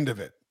the end of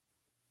it.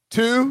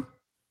 Two,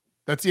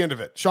 that's the end of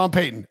it. Sean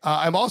Payton.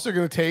 I'm also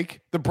going to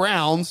take the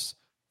Browns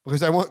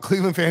because I want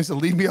Cleveland fans to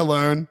leave me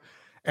alone.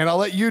 And I'll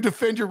let you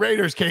defend your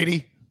Raiders,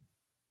 Katie.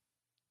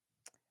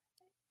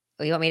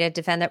 You want me to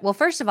defend that? Well,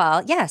 first of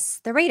all, yes,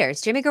 the Raiders,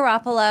 Jimmy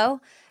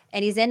Garoppolo,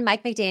 and he's in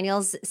Mike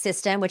McDaniel's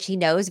system, which he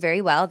knows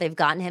very well. They've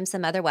gotten him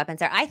some other weapons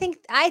there. I think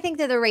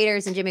that the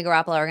Raiders and Jimmy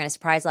Garoppolo are going to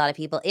surprise a lot of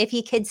people if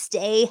he could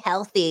stay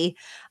healthy.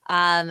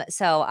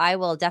 So I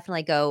will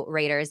definitely go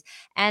Raiders,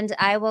 and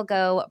I will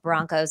go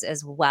Broncos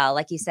as well.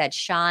 Like you said,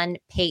 Sean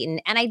Payton.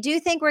 And I do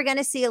think we're going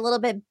to see a little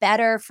bit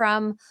better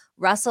from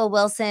Russell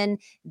Wilson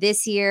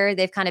this year.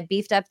 They've kind of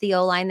beefed up the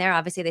O-line there.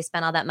 Obviously, they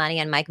spent all that money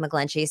on Mike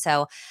McGlinchey.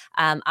 So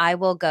I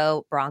will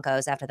go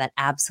Broncos after that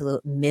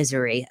absolute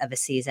misery of a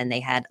season they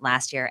had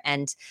last year.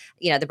 And,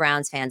 the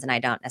Browns fans and I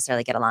don't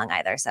necessarily get along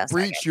either. So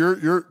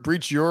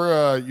breach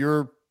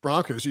your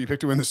Broncos, you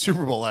picked to win the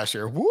Super Bowl last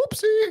year.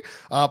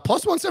 Whoopsie.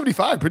 Plus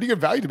 175. Pretty good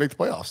value to make the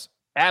playoffs.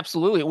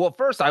 Absolutely. Well,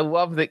 first, I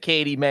love that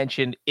Katie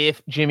mentioned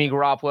if Jimmy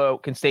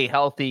Garoppolo can stay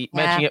healthy,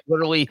 mentioning it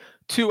literally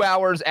 2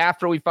 hours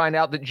after we find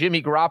out that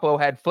Jimmy Garoppolo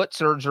had foot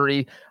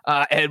surgery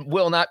and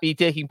will not be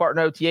taking part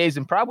in OTAs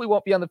and probably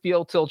won't be on the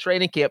field till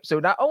training camp. So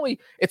not only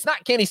it's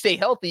not can he stay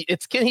healthy,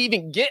 it's can he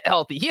even get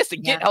healthy? He has to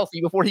get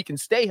healthy before he can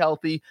stay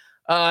healthy.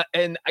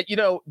 And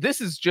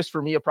this is just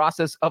for me a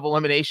process of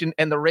elimination,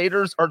 and the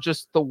Raiders are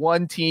just the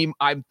one team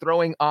I'm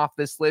throwing off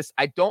this list.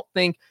 I don't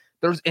think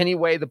there's any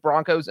way the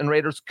Broncos and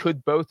Raiders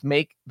could both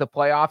make the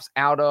playoffs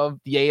out of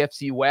the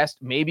AFC West.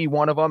 Maybe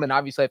one of them, and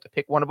obviously I have to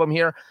pick one of them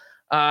here.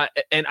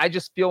 And I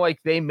just feel like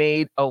they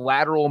made a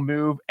lateral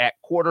move at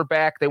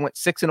quarterback. They went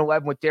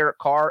 6-11 with Derek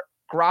Carr.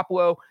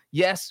 Garoppolo,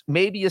 yes,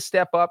 maybe a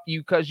step up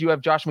because you have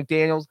Josh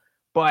McDaniels,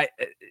 but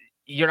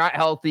you're not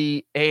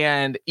healthy.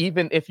 And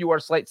even if you are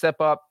a slight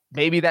step up,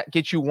 maybe that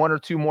gets you 1 or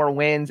 2 more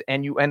wins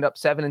and you end up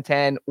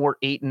 7-10 or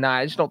 8-9.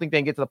 I just don't think they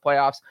can get to the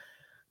playoffs.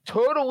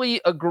 Totally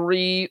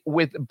agree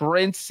with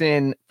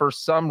Brinson for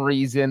some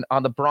reason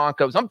on the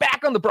Broncos. I'm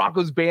back on the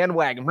Broncos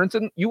bandwagon.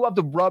 Brinson, you love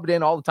to rub it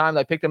in all the time.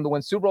 I picked them to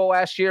win Super Bowl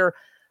last year.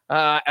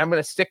 I'm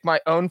going to stick my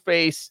own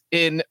face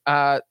in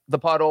the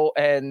puddle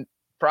and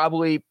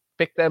probably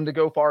pick them to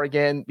go far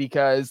again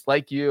because,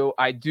 like you,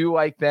 I do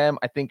like them.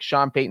 I think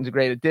Sean Payton's a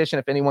great addition.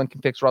 If anyone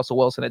can fix Russell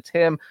Wilson, it's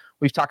him.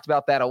 We've talked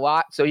about that a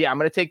lot. So, yeah, I'm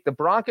going to take the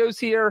Broncos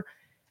here.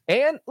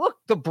 And look,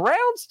 the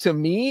Browns, to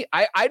me,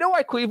 I know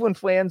why Cleveland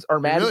fans are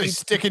mad. You're really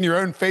sticking your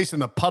own face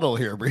in the puddle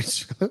here,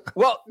 Breach.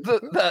 Well,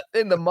 the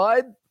in the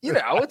mud,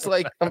 it's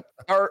like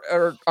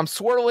I'm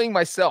swirling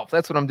myself.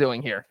 That's what I'm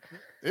doing here.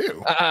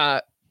 Ew.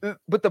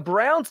 But the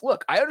Browns,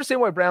 look, I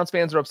understand why Browns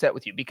fans are upset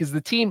with you because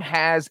the team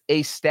has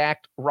a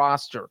stacked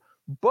roster,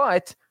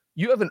 but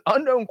you have an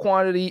unknown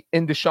quantity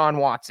in Deshaun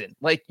Watson.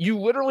 Like, you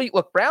literally,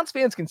 look, Browns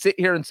fans can sit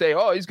here and say,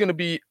 oh, he's going to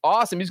be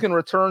awesome. He's going to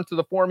return to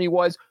the form he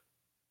was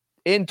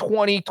in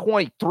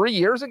 2020, 3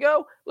 years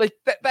ago. Like,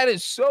 that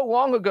is so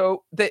long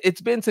ago that it's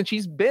been since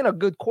he's been a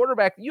good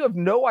quarterback. You have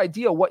no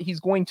idea what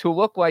he's going to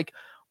look like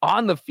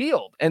on the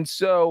field. And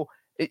so,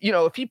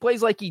 if he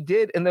plays like he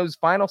did in those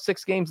final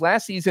 6 games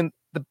last season,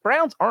 the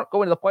Browns aren't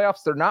going to the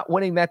playoffs. They're not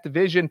winning that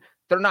division.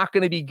 They're not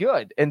going to be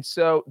good. And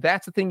so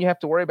that's the thing you have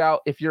to worry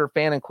about if you're a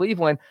fan in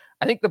Cleveland.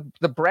 I think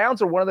the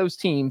Browns are one of those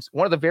teams,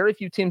 one of the very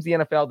few teams in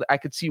the NFL that I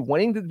could see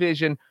winning the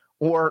division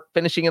or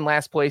finishing in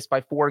last place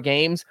by 4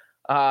 games.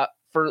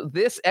 For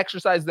this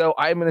exercise, though,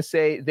 I'm going to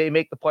say they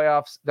make the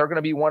playoffs. They're going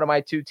to be one of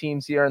my 2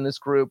 teams here in this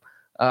group.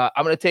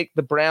 I'm going to take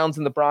the Browns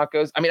and the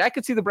Broncos. I mean, I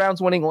could see the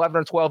Browns winning 11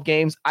 or 12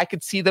 games. I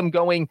could see them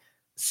going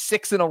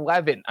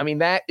 6-11. I mean,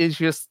 that is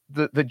just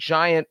the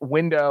giant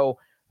window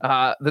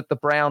that the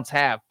Browns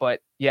have.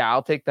 But yeah,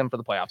 I'll take them for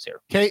the playoffs here.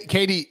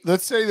 Katie,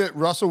 let's say that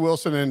Russell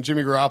Wilson and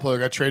Jimmy Garoppolo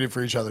got traded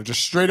for each other.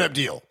 Just straight up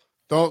deal.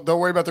 Don't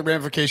worry about the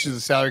ramifications of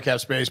the salary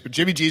cap space. But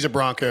Jimmy G's a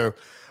Bronco.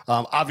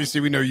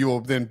 Obviously, we know you will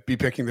then be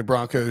picking the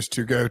Broncos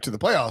to go to the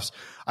playoffs.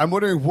 I'm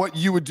wondering what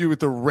you would do with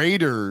the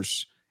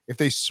Raiders if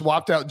they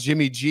swapped out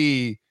Jimmy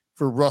G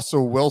for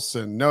Russell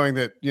Wilson, knowing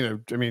that,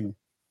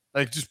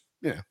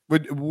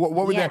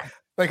 what would that,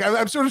 like,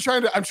 I'm sort of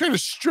trying to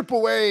strip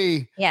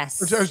away.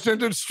 Yes. I was trying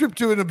to strip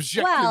to an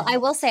objective. Well, I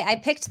will say I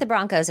picked the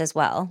Broncos as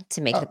well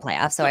to make the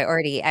playoffs. So I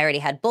already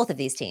had both of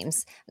these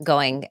teams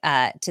going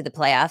to the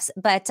playoffs,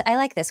 but I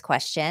like this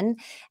question.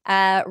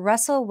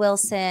 Russell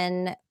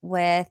Wilson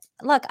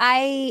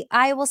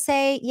I will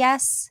say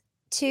yes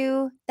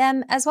to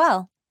them as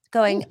well,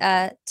 going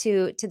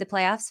to the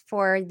playoffs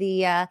for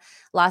the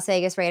Las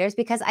Vegas Raiders,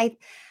 because I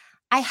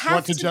have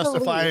want to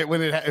justify it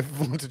when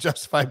want to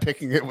justify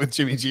picking it with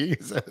Jimmy G.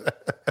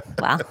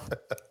 Well,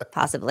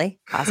 possibly,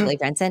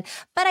 Brinson.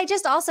 But I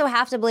just also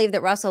have to believe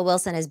that Russell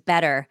Wilson is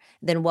better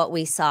than what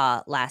we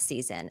saw last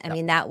season. I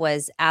mean, that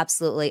was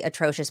absolutely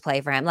atrocious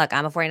play for him. Look,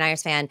 I'm a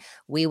 49ers fan.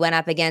 We went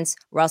up against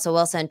Russell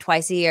Wilson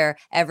twice a year,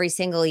 every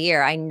single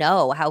year. I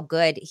know how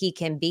good he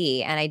can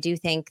be. And I do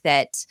think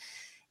that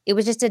it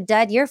was just a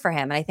dud year for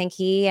him. And I think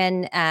he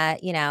and,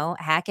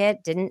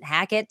 Hackett didn't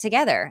hack it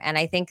together. And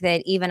I think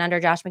that even under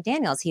Josh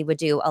McDaniels, he would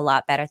do a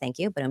lot better. Thank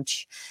you. But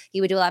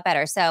he would do a lot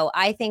better. So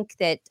I think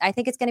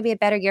it's going to be a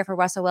better year for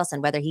Russell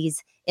Wilson, whether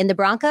he's in the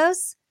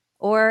Broncos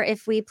or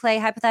if we play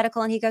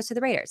hypothetical and he goes to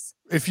the Raiders.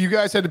 If you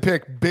guys had to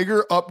pick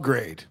bigger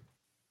upgrade,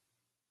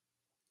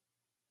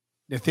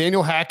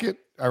 Nathaniel Hackett,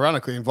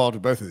 ironically involved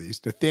in both of these,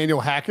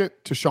 Nathaniel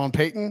Hackett to Sean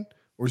Payton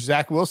or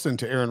Zach Wilson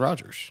to Aaron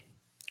Rodgers?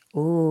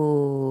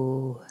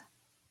 Ooh.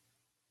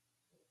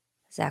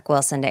 Zach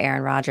Wilson to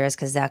Aaron Rodgers,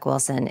 because Zach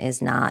Wilson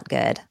is not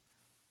good.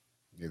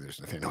 Neither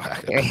is Nathaniel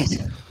Hackett.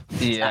 Period.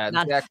 Yeah,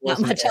 not much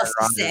else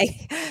to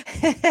say.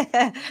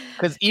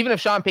 Because even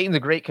if Sean Payton's a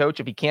great coach,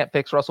 if he can't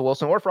fix Russell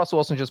Wilson, or if Russell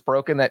Wilson's just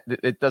broken, that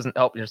it doesn't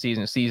help your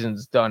season. The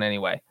season's done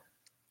anyway.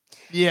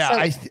 Yeah,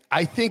 so,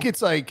 I think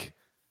it's like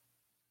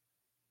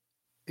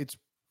it's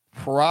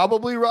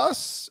probably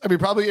Russ. I mean,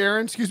 probably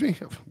Aaron. Excuse me.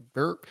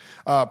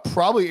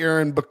 Probably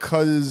Aaron,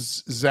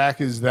 because Zach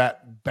is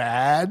that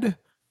bad.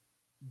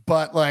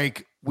 But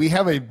like, we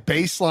have a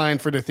baseline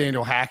for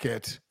Nathaniel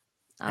Hackett,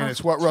 and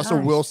it's what Russell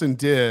Wilson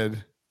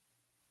did.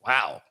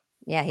 Wow.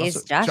 Yeah,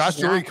 he's Josh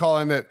Julie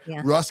calling that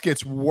Russ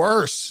gets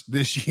worse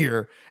this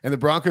year, and the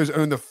Broncos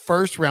own the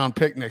first round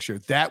pick next year.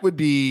 That would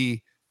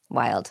be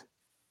wild.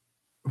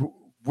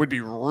 Would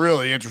be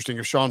really interesting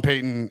if Sean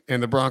Payton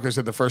and the Broncos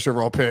had the first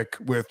overall pick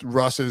with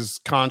Russ's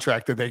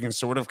contract that they can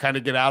sort of kind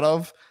of get out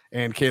of,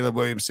 and Caleb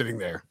Williams sitting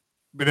there.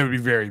 But it would be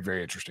very,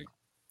 very interesting.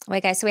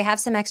 Wait, guys, so we have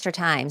some extra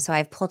time. So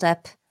I've pulled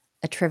up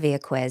a trivia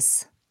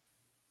quiz.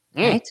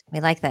 Right?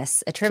 We like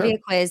this. A trivia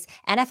quiz,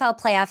 NFL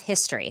playoff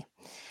history.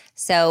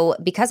 So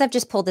because I've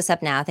just pulled this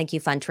up now, thank you,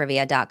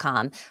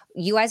 funtrivia.com.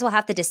 You guys will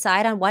have to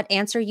decide on what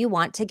answer you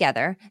want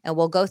together, and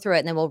we'll go through it,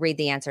 and then we'll read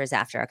the answers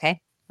after,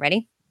 okay?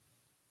 Ready?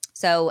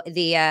 So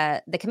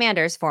the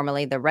Commanders,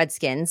 formerly the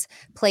Redskins,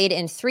 played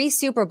in 3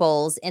 Super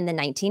Bowls in the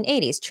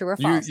 1980s. True or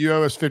false? You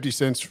owe us 50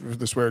 cents for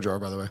the swear jar,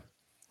 by the way.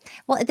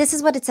 Well, this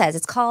is what it says.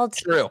 It's called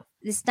True.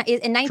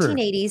 In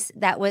 1980s.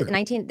 That was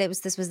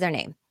this was their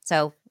name.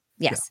 So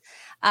yes,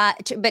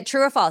 but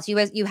true or false? You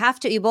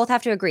both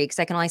have to agree because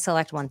I can only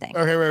select one thing.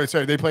 Okay, wait.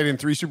 Sorry, they played in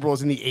 3 Super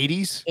Bowls in the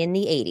 80s. In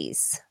the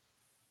 80s.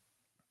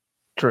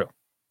 True.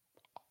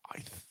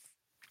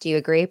 Do you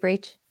agree,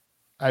 Breach?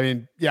 I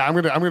mean, yeah, I'm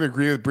gonna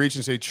agree with Breach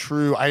and say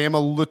true. I am a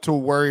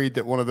little worried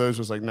that one of those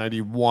was like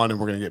 91, and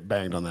we're gonna get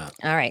banged on that.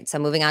 All right, so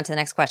moving on to the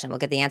next question. We'll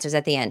get the answers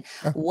at the end.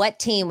 What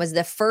team was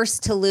the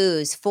first to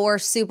lose 4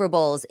 Super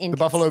Bowls in the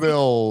Buffalo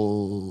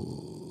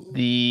Bills?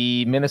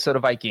 The Minnesota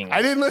Vikings.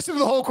 I didn't listen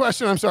to the whole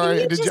question. I'm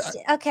sorry.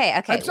 Okay.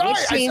 I'm sorry.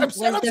 Which team was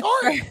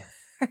the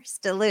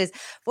first to lose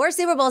 4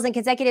 Super Bowls in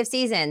consecutive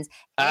seasons?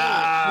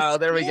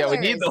 There we go.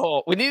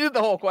 We needed the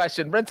whole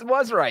question. Brinson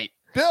was right.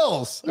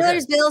 Bills.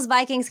 Steelers, Bills,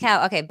 Vikings,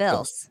 Cow. Okay,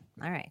 Bills.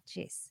 All right,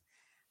 jeez.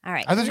 All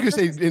right. I thought you were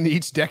going to say in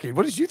each decade.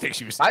 What did you think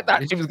she was saying? I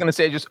thought she was going to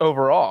say just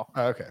overall.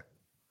 Oh, okay.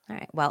 All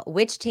right. Well,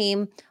 which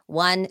team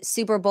won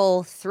Super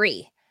Bowl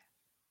 3?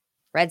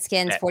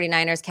 Redskins,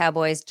 49ers,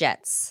 Cowboys,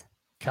 Jets.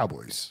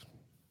 Cowboys.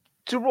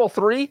 Super Bowl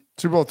 3?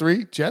 Super Bowl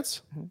 3,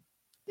 Jets? Mm-hmm.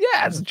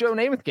 Yeah, it's a Joe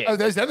Namath game. Oh,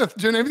 is that the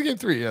Joe Namath game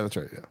 3? Yeah, that's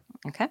right.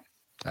 Yeah. Okay.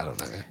 I don't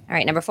know. All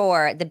right, number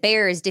 4. The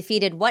Bears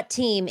defeated what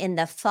team in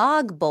the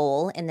Fog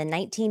Bowl in the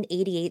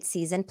 1988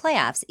 season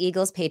playoffs?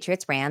 Eagles,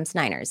 Patriots, Rams,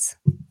 Niners.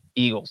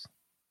 Eagles.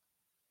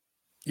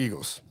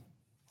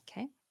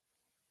 Okay.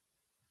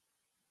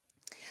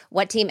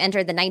 What team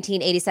entered the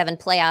 1987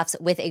 playoffs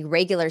with a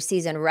regular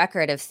season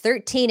record of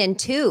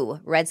 13-2?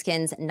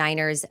 Redskins,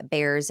 Niners,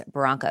 Bears,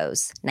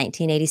 Broncos.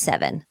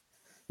 1987.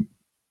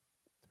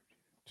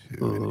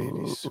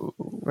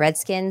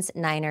 Redskins,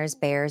 Niners,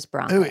 Bears,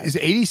 Broncos. Oh, is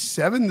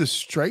 87 the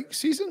strike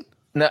season?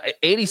 No,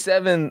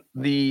 87,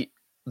 the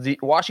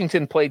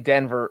Washington played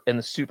Denver in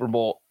the Super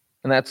Bowl,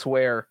 and that's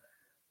where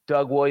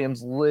Doug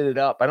Williams lit it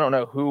up. I don't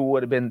know who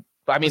would have been.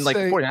 I mean, the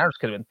 49ers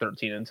could have been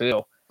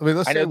 13-2. I mean,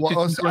 let's say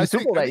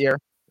Super Bowl that year.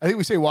 I think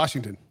we say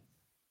Washington.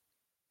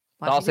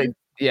 I'll say,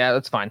 yeah,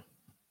 that's fine.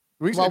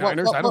 We say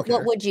Niners. I don't care.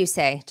 What would you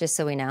say, just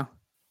so we know?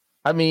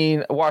 I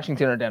mean,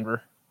 Washington or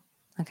Denver.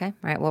 Okay. All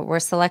right. Well, we're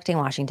selecting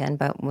Washington,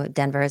 but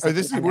Denver is.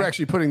 We're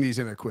actually putting these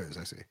in a quiz.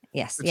 I see.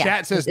 Yes. The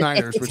chat says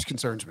Niners, which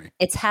concerns me.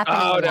 It's happening.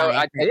 Oh no!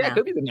 It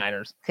could be the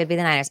Niners. Could be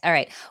the Niners. All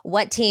right.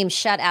 What team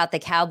shut out the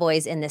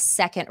Cowboys in the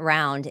second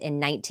round in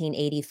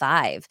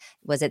 1985?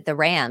 Was it the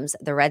Rams,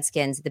 the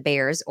Redskins, the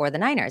Bears, or the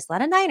Niners? A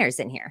lot of Niners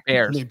in here.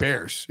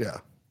 Bears. Yeah.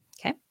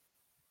 Okay.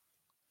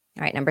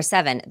 All right. Number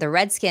 7. The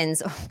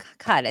Redskins. Oh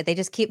God, they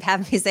just keep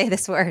having me say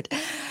this word.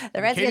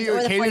 The Redskins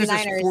or the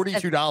 49ers.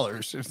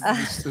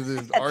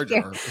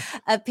 $42.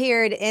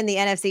 Appeared in the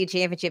NFC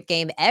Championship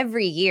game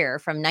every year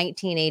from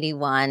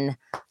 1981 to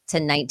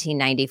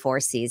 1994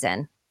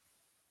 season.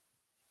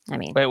 I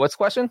mean, wait, what's the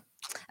question?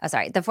 Oh,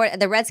 sorry.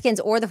 The Redskins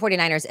or the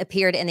 49ers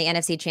appeared in the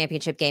NFC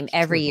Championship game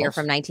every year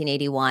from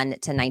 1981 to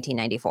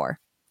 1994.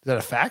 Is that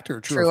a fact or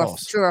true or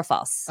false? True or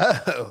false? Oh,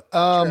 true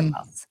or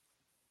false.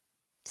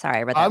 Sorry,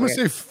 I read that. I'm going to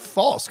say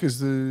false because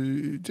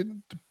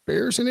didn't the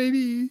Bears in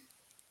 80?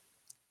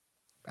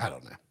 I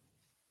don't know.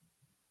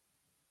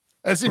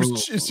 It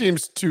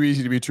seems too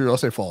easy to be true. I'll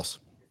say false.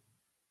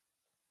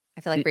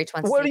 I feel like Breach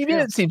wants. What do you mean?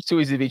 It seems too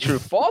easy to be true.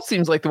 False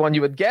seems like the one you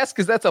would guess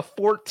because that's a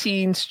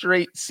 14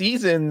 straight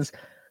seasons.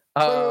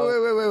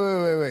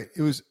 Wait.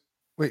 It was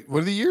what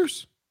are the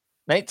years?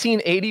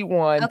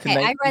 1981.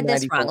 Okay, I read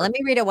this wrong. Let me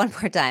read it one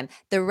more time.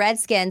 The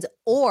Redskins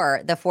or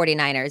the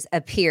 49ers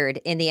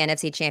appeared in the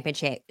NFC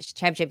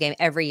Championship game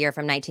every year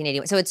from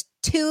 1981. So it's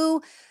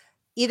two.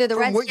 Either the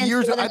Redskins what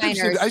years? or the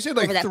Niners. I said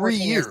like 3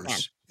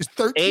 years. It's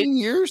 13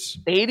 years?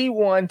 81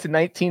 to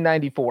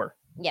 1994.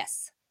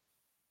 Yes.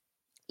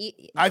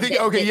 I think,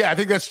 I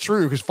think that's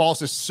true because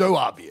false is so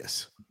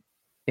obvious.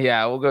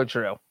 Yeah, we'll go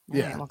true.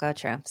 Yeah. Right, we'll go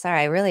true.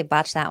 Sorry, I really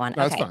botched that one.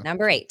 That's okay, fine.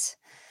 Number 8.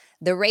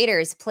 The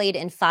Raiders played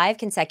in 5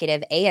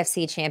 consecutive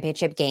AFC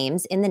Championship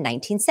games in the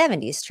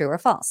 1970s. True or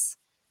false?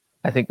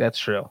 I think that's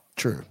true.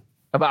 True.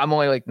 But I'm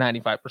only like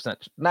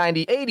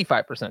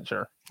 85%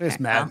 sure. It's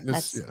mad.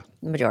 That's the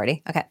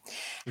majority. Okay.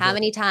 How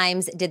many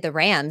times did the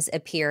Rams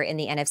appear in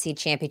the NFC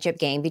Championship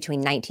game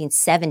between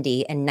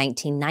 1970 and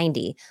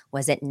 1990?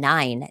 Was it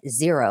 9,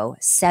 0,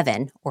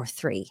 7, or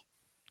 3?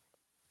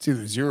 It's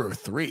either 0 or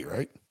 3,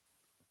 right?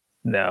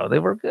 No, they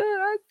were good.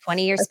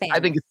 20-year span.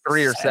 I think it's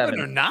 3 or 7. 7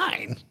 or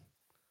 9.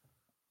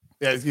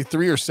 Yeah,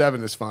 3 or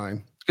 7 is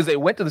fine. Because they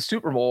went to the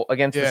Super Bowl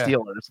against the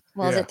Steelers.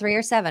 Well, is it 3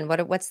 or 7?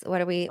 What are we?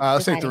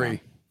 Let's say 3.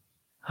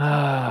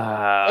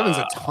 7's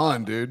a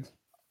ton, dude.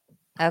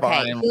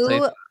 Okay.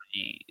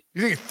 You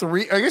think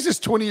 3? I guess it's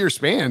 20-year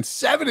span.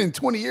 7 in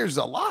 20 years is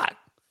a lot.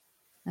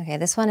 Okay,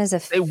 this one is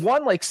They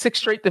won like 6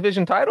 straight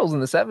division titles in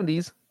the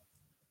 70s.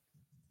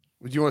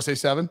 Would you want to say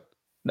 7?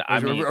 No,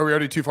 are we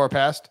already too far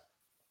past?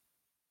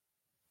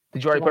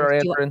 Did you already put our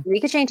answer in?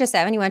 We could change to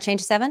 7. You want to change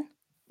to 7?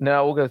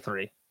 No, we'll go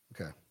 3.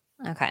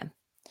 Okay.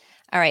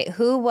 All right.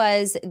 Who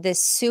was the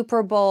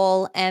Super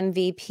Bowl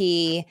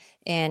MVP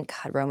in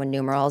Roman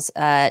numerals?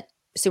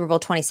 Super Bowl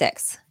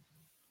 26.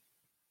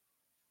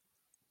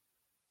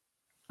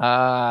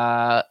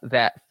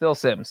 That Phil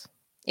Simms.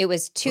 It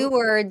was 2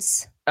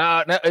 words.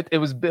 No, it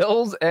was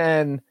Bills,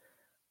 and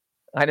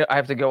I know I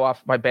have to go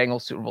off my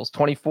Bengals Super Bowls.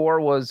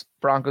 24 was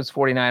Broncos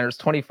 49ers.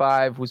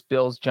 25 was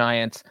Bills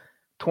Giants.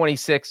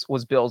 26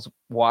 was Bills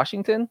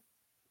Washington.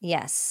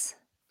 Yes.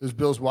 It was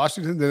Bills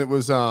Washington. Then it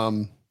was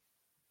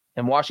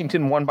and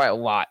Washington won by a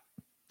lot.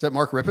 Is that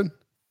Mark Rippon?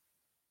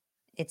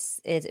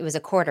 It was a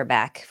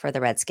quarterback for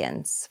the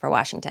Redskins for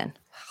Washington.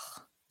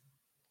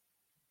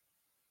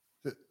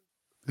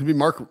 It'd be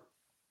Mark.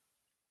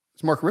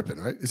 It's Mark Rippon,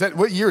 right? Is that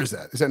what year is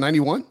that? Is that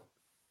 91?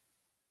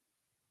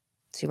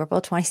 Super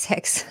Bowl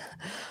 26.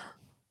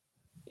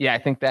 Yeah, I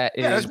think that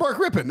is. Yeah, that's Mark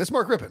Rippon. That's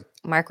Mark Rippon.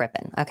 Mark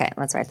Rippon. Okay,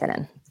 let's write that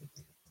in.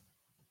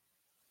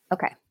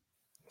 Okay.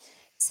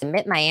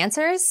 Submit my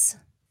answers.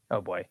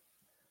 Oh boy.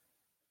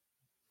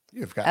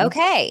 You've got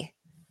Okay.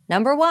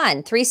 Number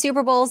 1, 3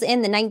 Super Bowls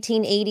in the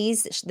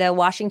 1980s. The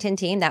Washington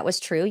team. That was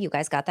true. You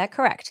guys got that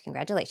correct.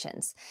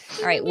 Congratulations.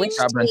 All right. Which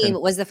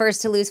team was the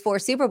first to lose 4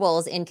 Super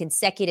Bowls in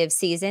consecutive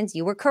seasons?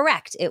 You were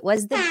correct. It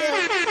was the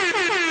Bills.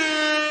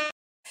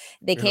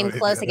 They came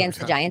close against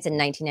the Giants in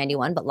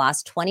 1991, but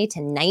lost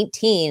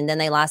 20-19. Then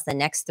they lost the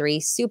next 3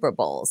 Super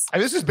Bowls.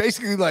 And this is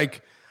basically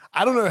like,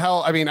 I don't know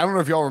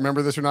if y'all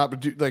remember this or not,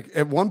 but like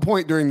at one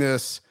point during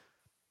this,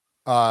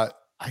 I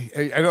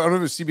don't know if it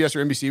was CBS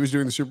or NBC was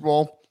doing the Super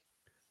Bowl,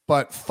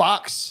 but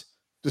Fox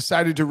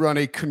decided to run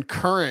a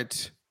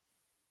concurrent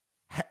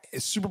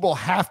Super Bowl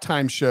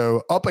halftime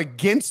show up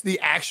against the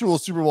actual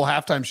Super Bowl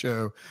halftime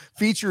show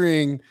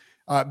featuring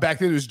back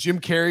then it was Jim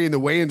Carrey and the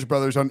Wayans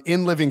brothers on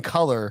In Living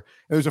Color. And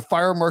there was a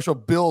Fire Marshal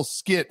Bill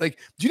skit. Like,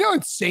 do you know how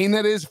insane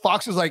that is?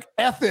 Fox was like,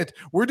 F it.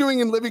 We're doing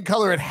In Living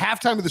Color at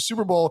halftime of the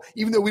Super Bowl,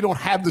 even though we don't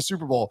have the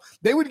Super Bowl.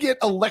 They would get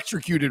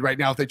electrocuted right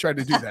now if they tried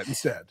to do that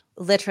instead.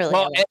 Literally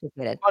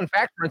electrocuted. Fun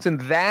fact, for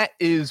instance, that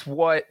is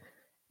what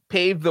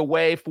paved the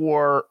way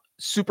for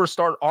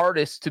superstar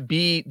artists to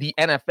be the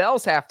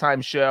NFL's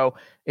halftime show.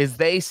 Is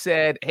they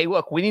said, hey,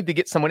 look, we need to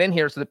get someone in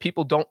here so that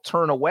people don't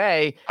turn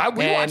away.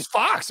 We watched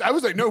Fox. I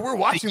was like, no, we're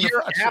watching the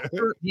year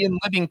after the In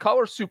Living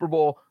Color Super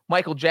Bowl.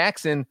 Michael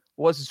Jackson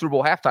was the Super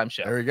Bowl halftime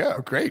show. There you go.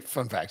 Great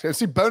fun fact. Let's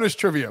see bonus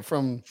trivia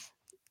from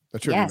the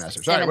Trivia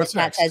Masters. All right, what's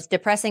next? Says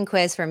depressing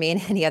quiz for me and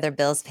any other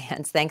Bills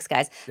fans. Thanks,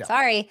 guys. Yeah.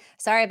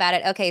 Sorry about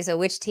it. Okay, so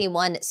which team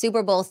won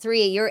Super Bowl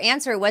 3? Your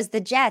answer was the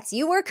Jets.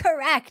 You were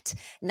correct.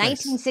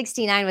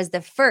 1969 was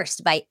the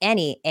first by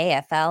any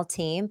AFL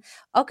team.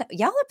 Okay,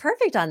 y'all are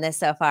perfect on this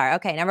so far.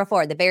 Okay, number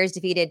 4, the Bears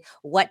defeated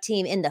what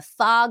team in the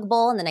Fog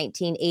Bowl in the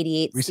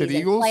 1988 season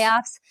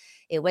playoffs?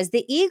 It was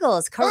the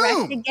Eagles.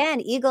 Correct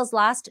again. Eagles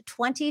lost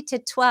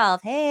 20-12.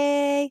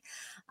 Hey.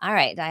 All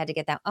right, I had to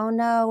get that. Oh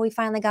no, we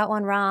finally got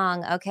one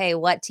wrong. Okay,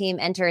 what team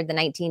entered the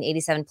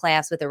 1987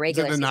 playoffs with a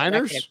regular season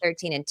record of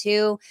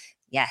 13-2?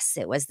 Yes,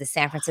 it was the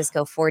San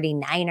Francisco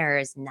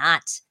 49ers,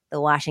 not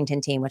the Washington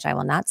team, which I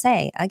will not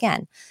say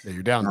again. Yeah,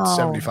 you're down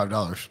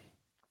 $75.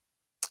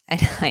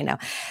 I know.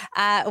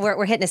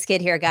 We're hitting a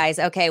skid here, guys.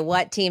 Okay,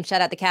 what team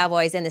shut out the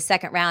Cowboys in the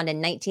second round in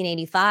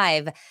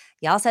 1985?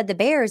 Y'all said the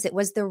Bears. It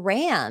was the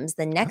Rams.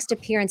 The next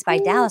appearance by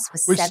Dallas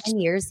was 7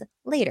 years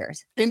later.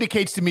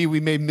 Indicates to me we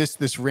may miss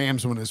this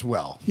Rams one as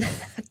well.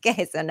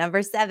 Okay, so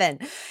number 7,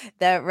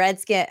 the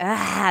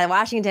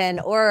Washington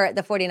or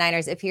the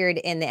 49ers appeared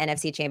in the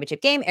NFC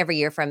Championship game every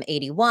year from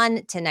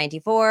 81 to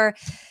 94.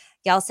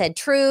 Y'all said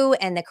true,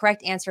 and the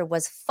correct answer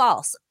was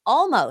false.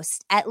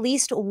 Almost at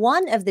least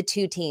one of the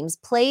 2 teams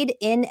played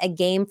in a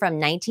game from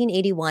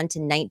 1981 to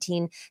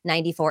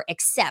 1994,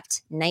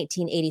 except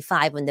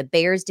 1985 when the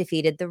Bears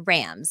defeated the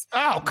Rams.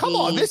 Oh, come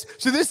on.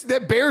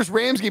 That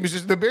Bears-Rams game is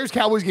just the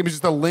Bears-Cowboys game is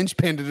just a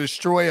linchpin to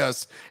destroy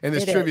us in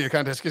this trivia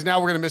contest because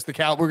now we're going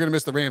to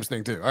miss the Rams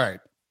thing too.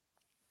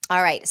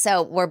 All right,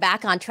 so we're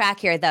back on track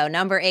here, though.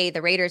 Number 8,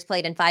 the Raiders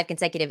played in 5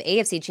 consecutive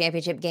AFC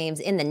Championship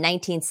games in the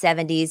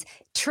 1970s.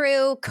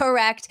 True,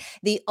 correct.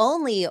 They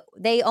only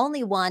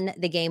won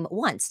the game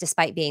once,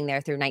 despite being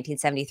there through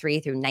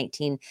 1973 through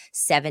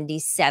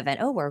 1977.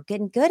 Oh, we're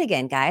getting good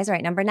again, guys. All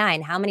right, number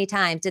 9, how many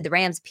times did the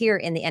Rams appear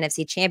in the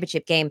NFC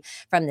Championship game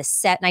from the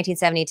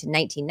 1970 to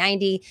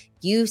 1990?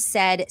 You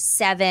said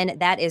 7.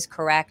 That is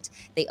correct.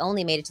 They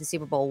only made it to the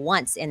Super Bowl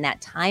once in that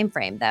time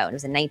frame, though. It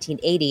was in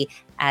 1980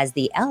 as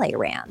the LA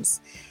Rams.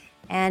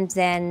 And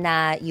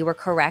then you were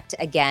correct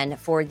again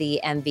for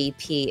the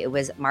MVP. It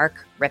was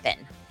Mark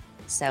Rippon.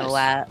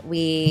 So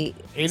we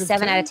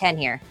 7 out of 10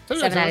 here.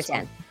 7 out of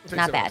 10.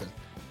 Not bad.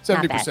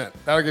 70%.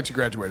 That'll get you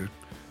graduated.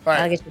 All right.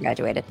 That'll get you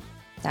graduated.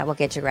 That will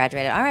get you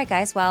graduated. All right,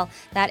 guys. Well,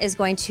 that is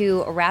going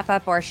to wrap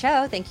up our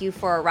show. Thank you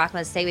for rocking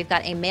with us today. We've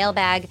got a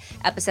mailbag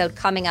episode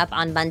coming up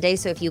on Monday.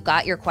 So if you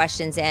got your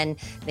questions in,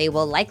 they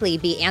will likely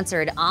be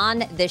answered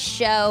on the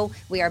show.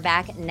 We are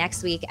back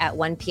next week at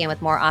 1 p.m.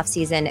 with more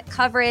off-season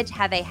coverage.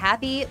 Have a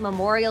happy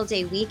Memorial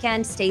Day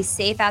weekend. Stay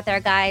safe out there,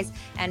 guys.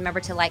 And remember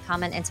to like,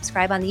 comment, and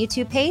subscribe on the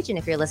YouTube page. And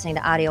if you're listening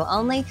to audio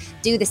only,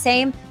 do the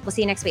same. We'll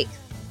see you next week.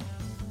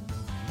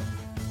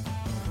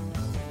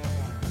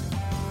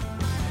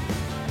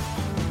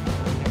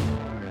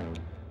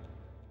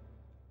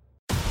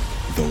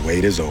 The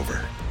wait is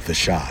over. The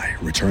Chi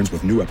returns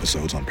with new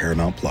episodes on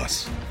Paramount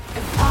Plus.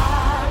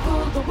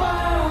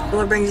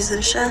 What brings you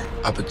to the Chi?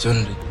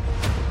 Opportunity.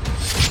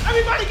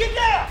 Everybody get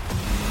down!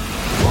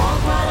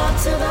 Walk right up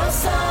to the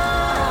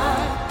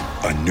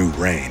side. A new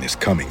reign is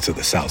coming to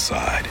the South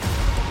Side.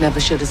 Never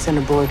should have sent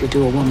a boy to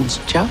do a woman's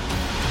job.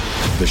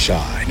 The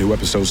Chi. New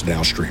episodes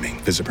now streaming.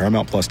 Visit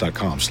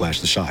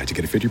ParamountPlus.com/The Chi to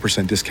get a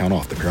 50% discount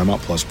off the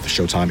Paramount Plus with the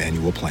Showtime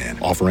annual plan.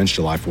 Offer ends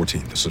July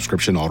 14th. The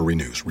subscription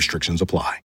auto-renews. Restrictions apply.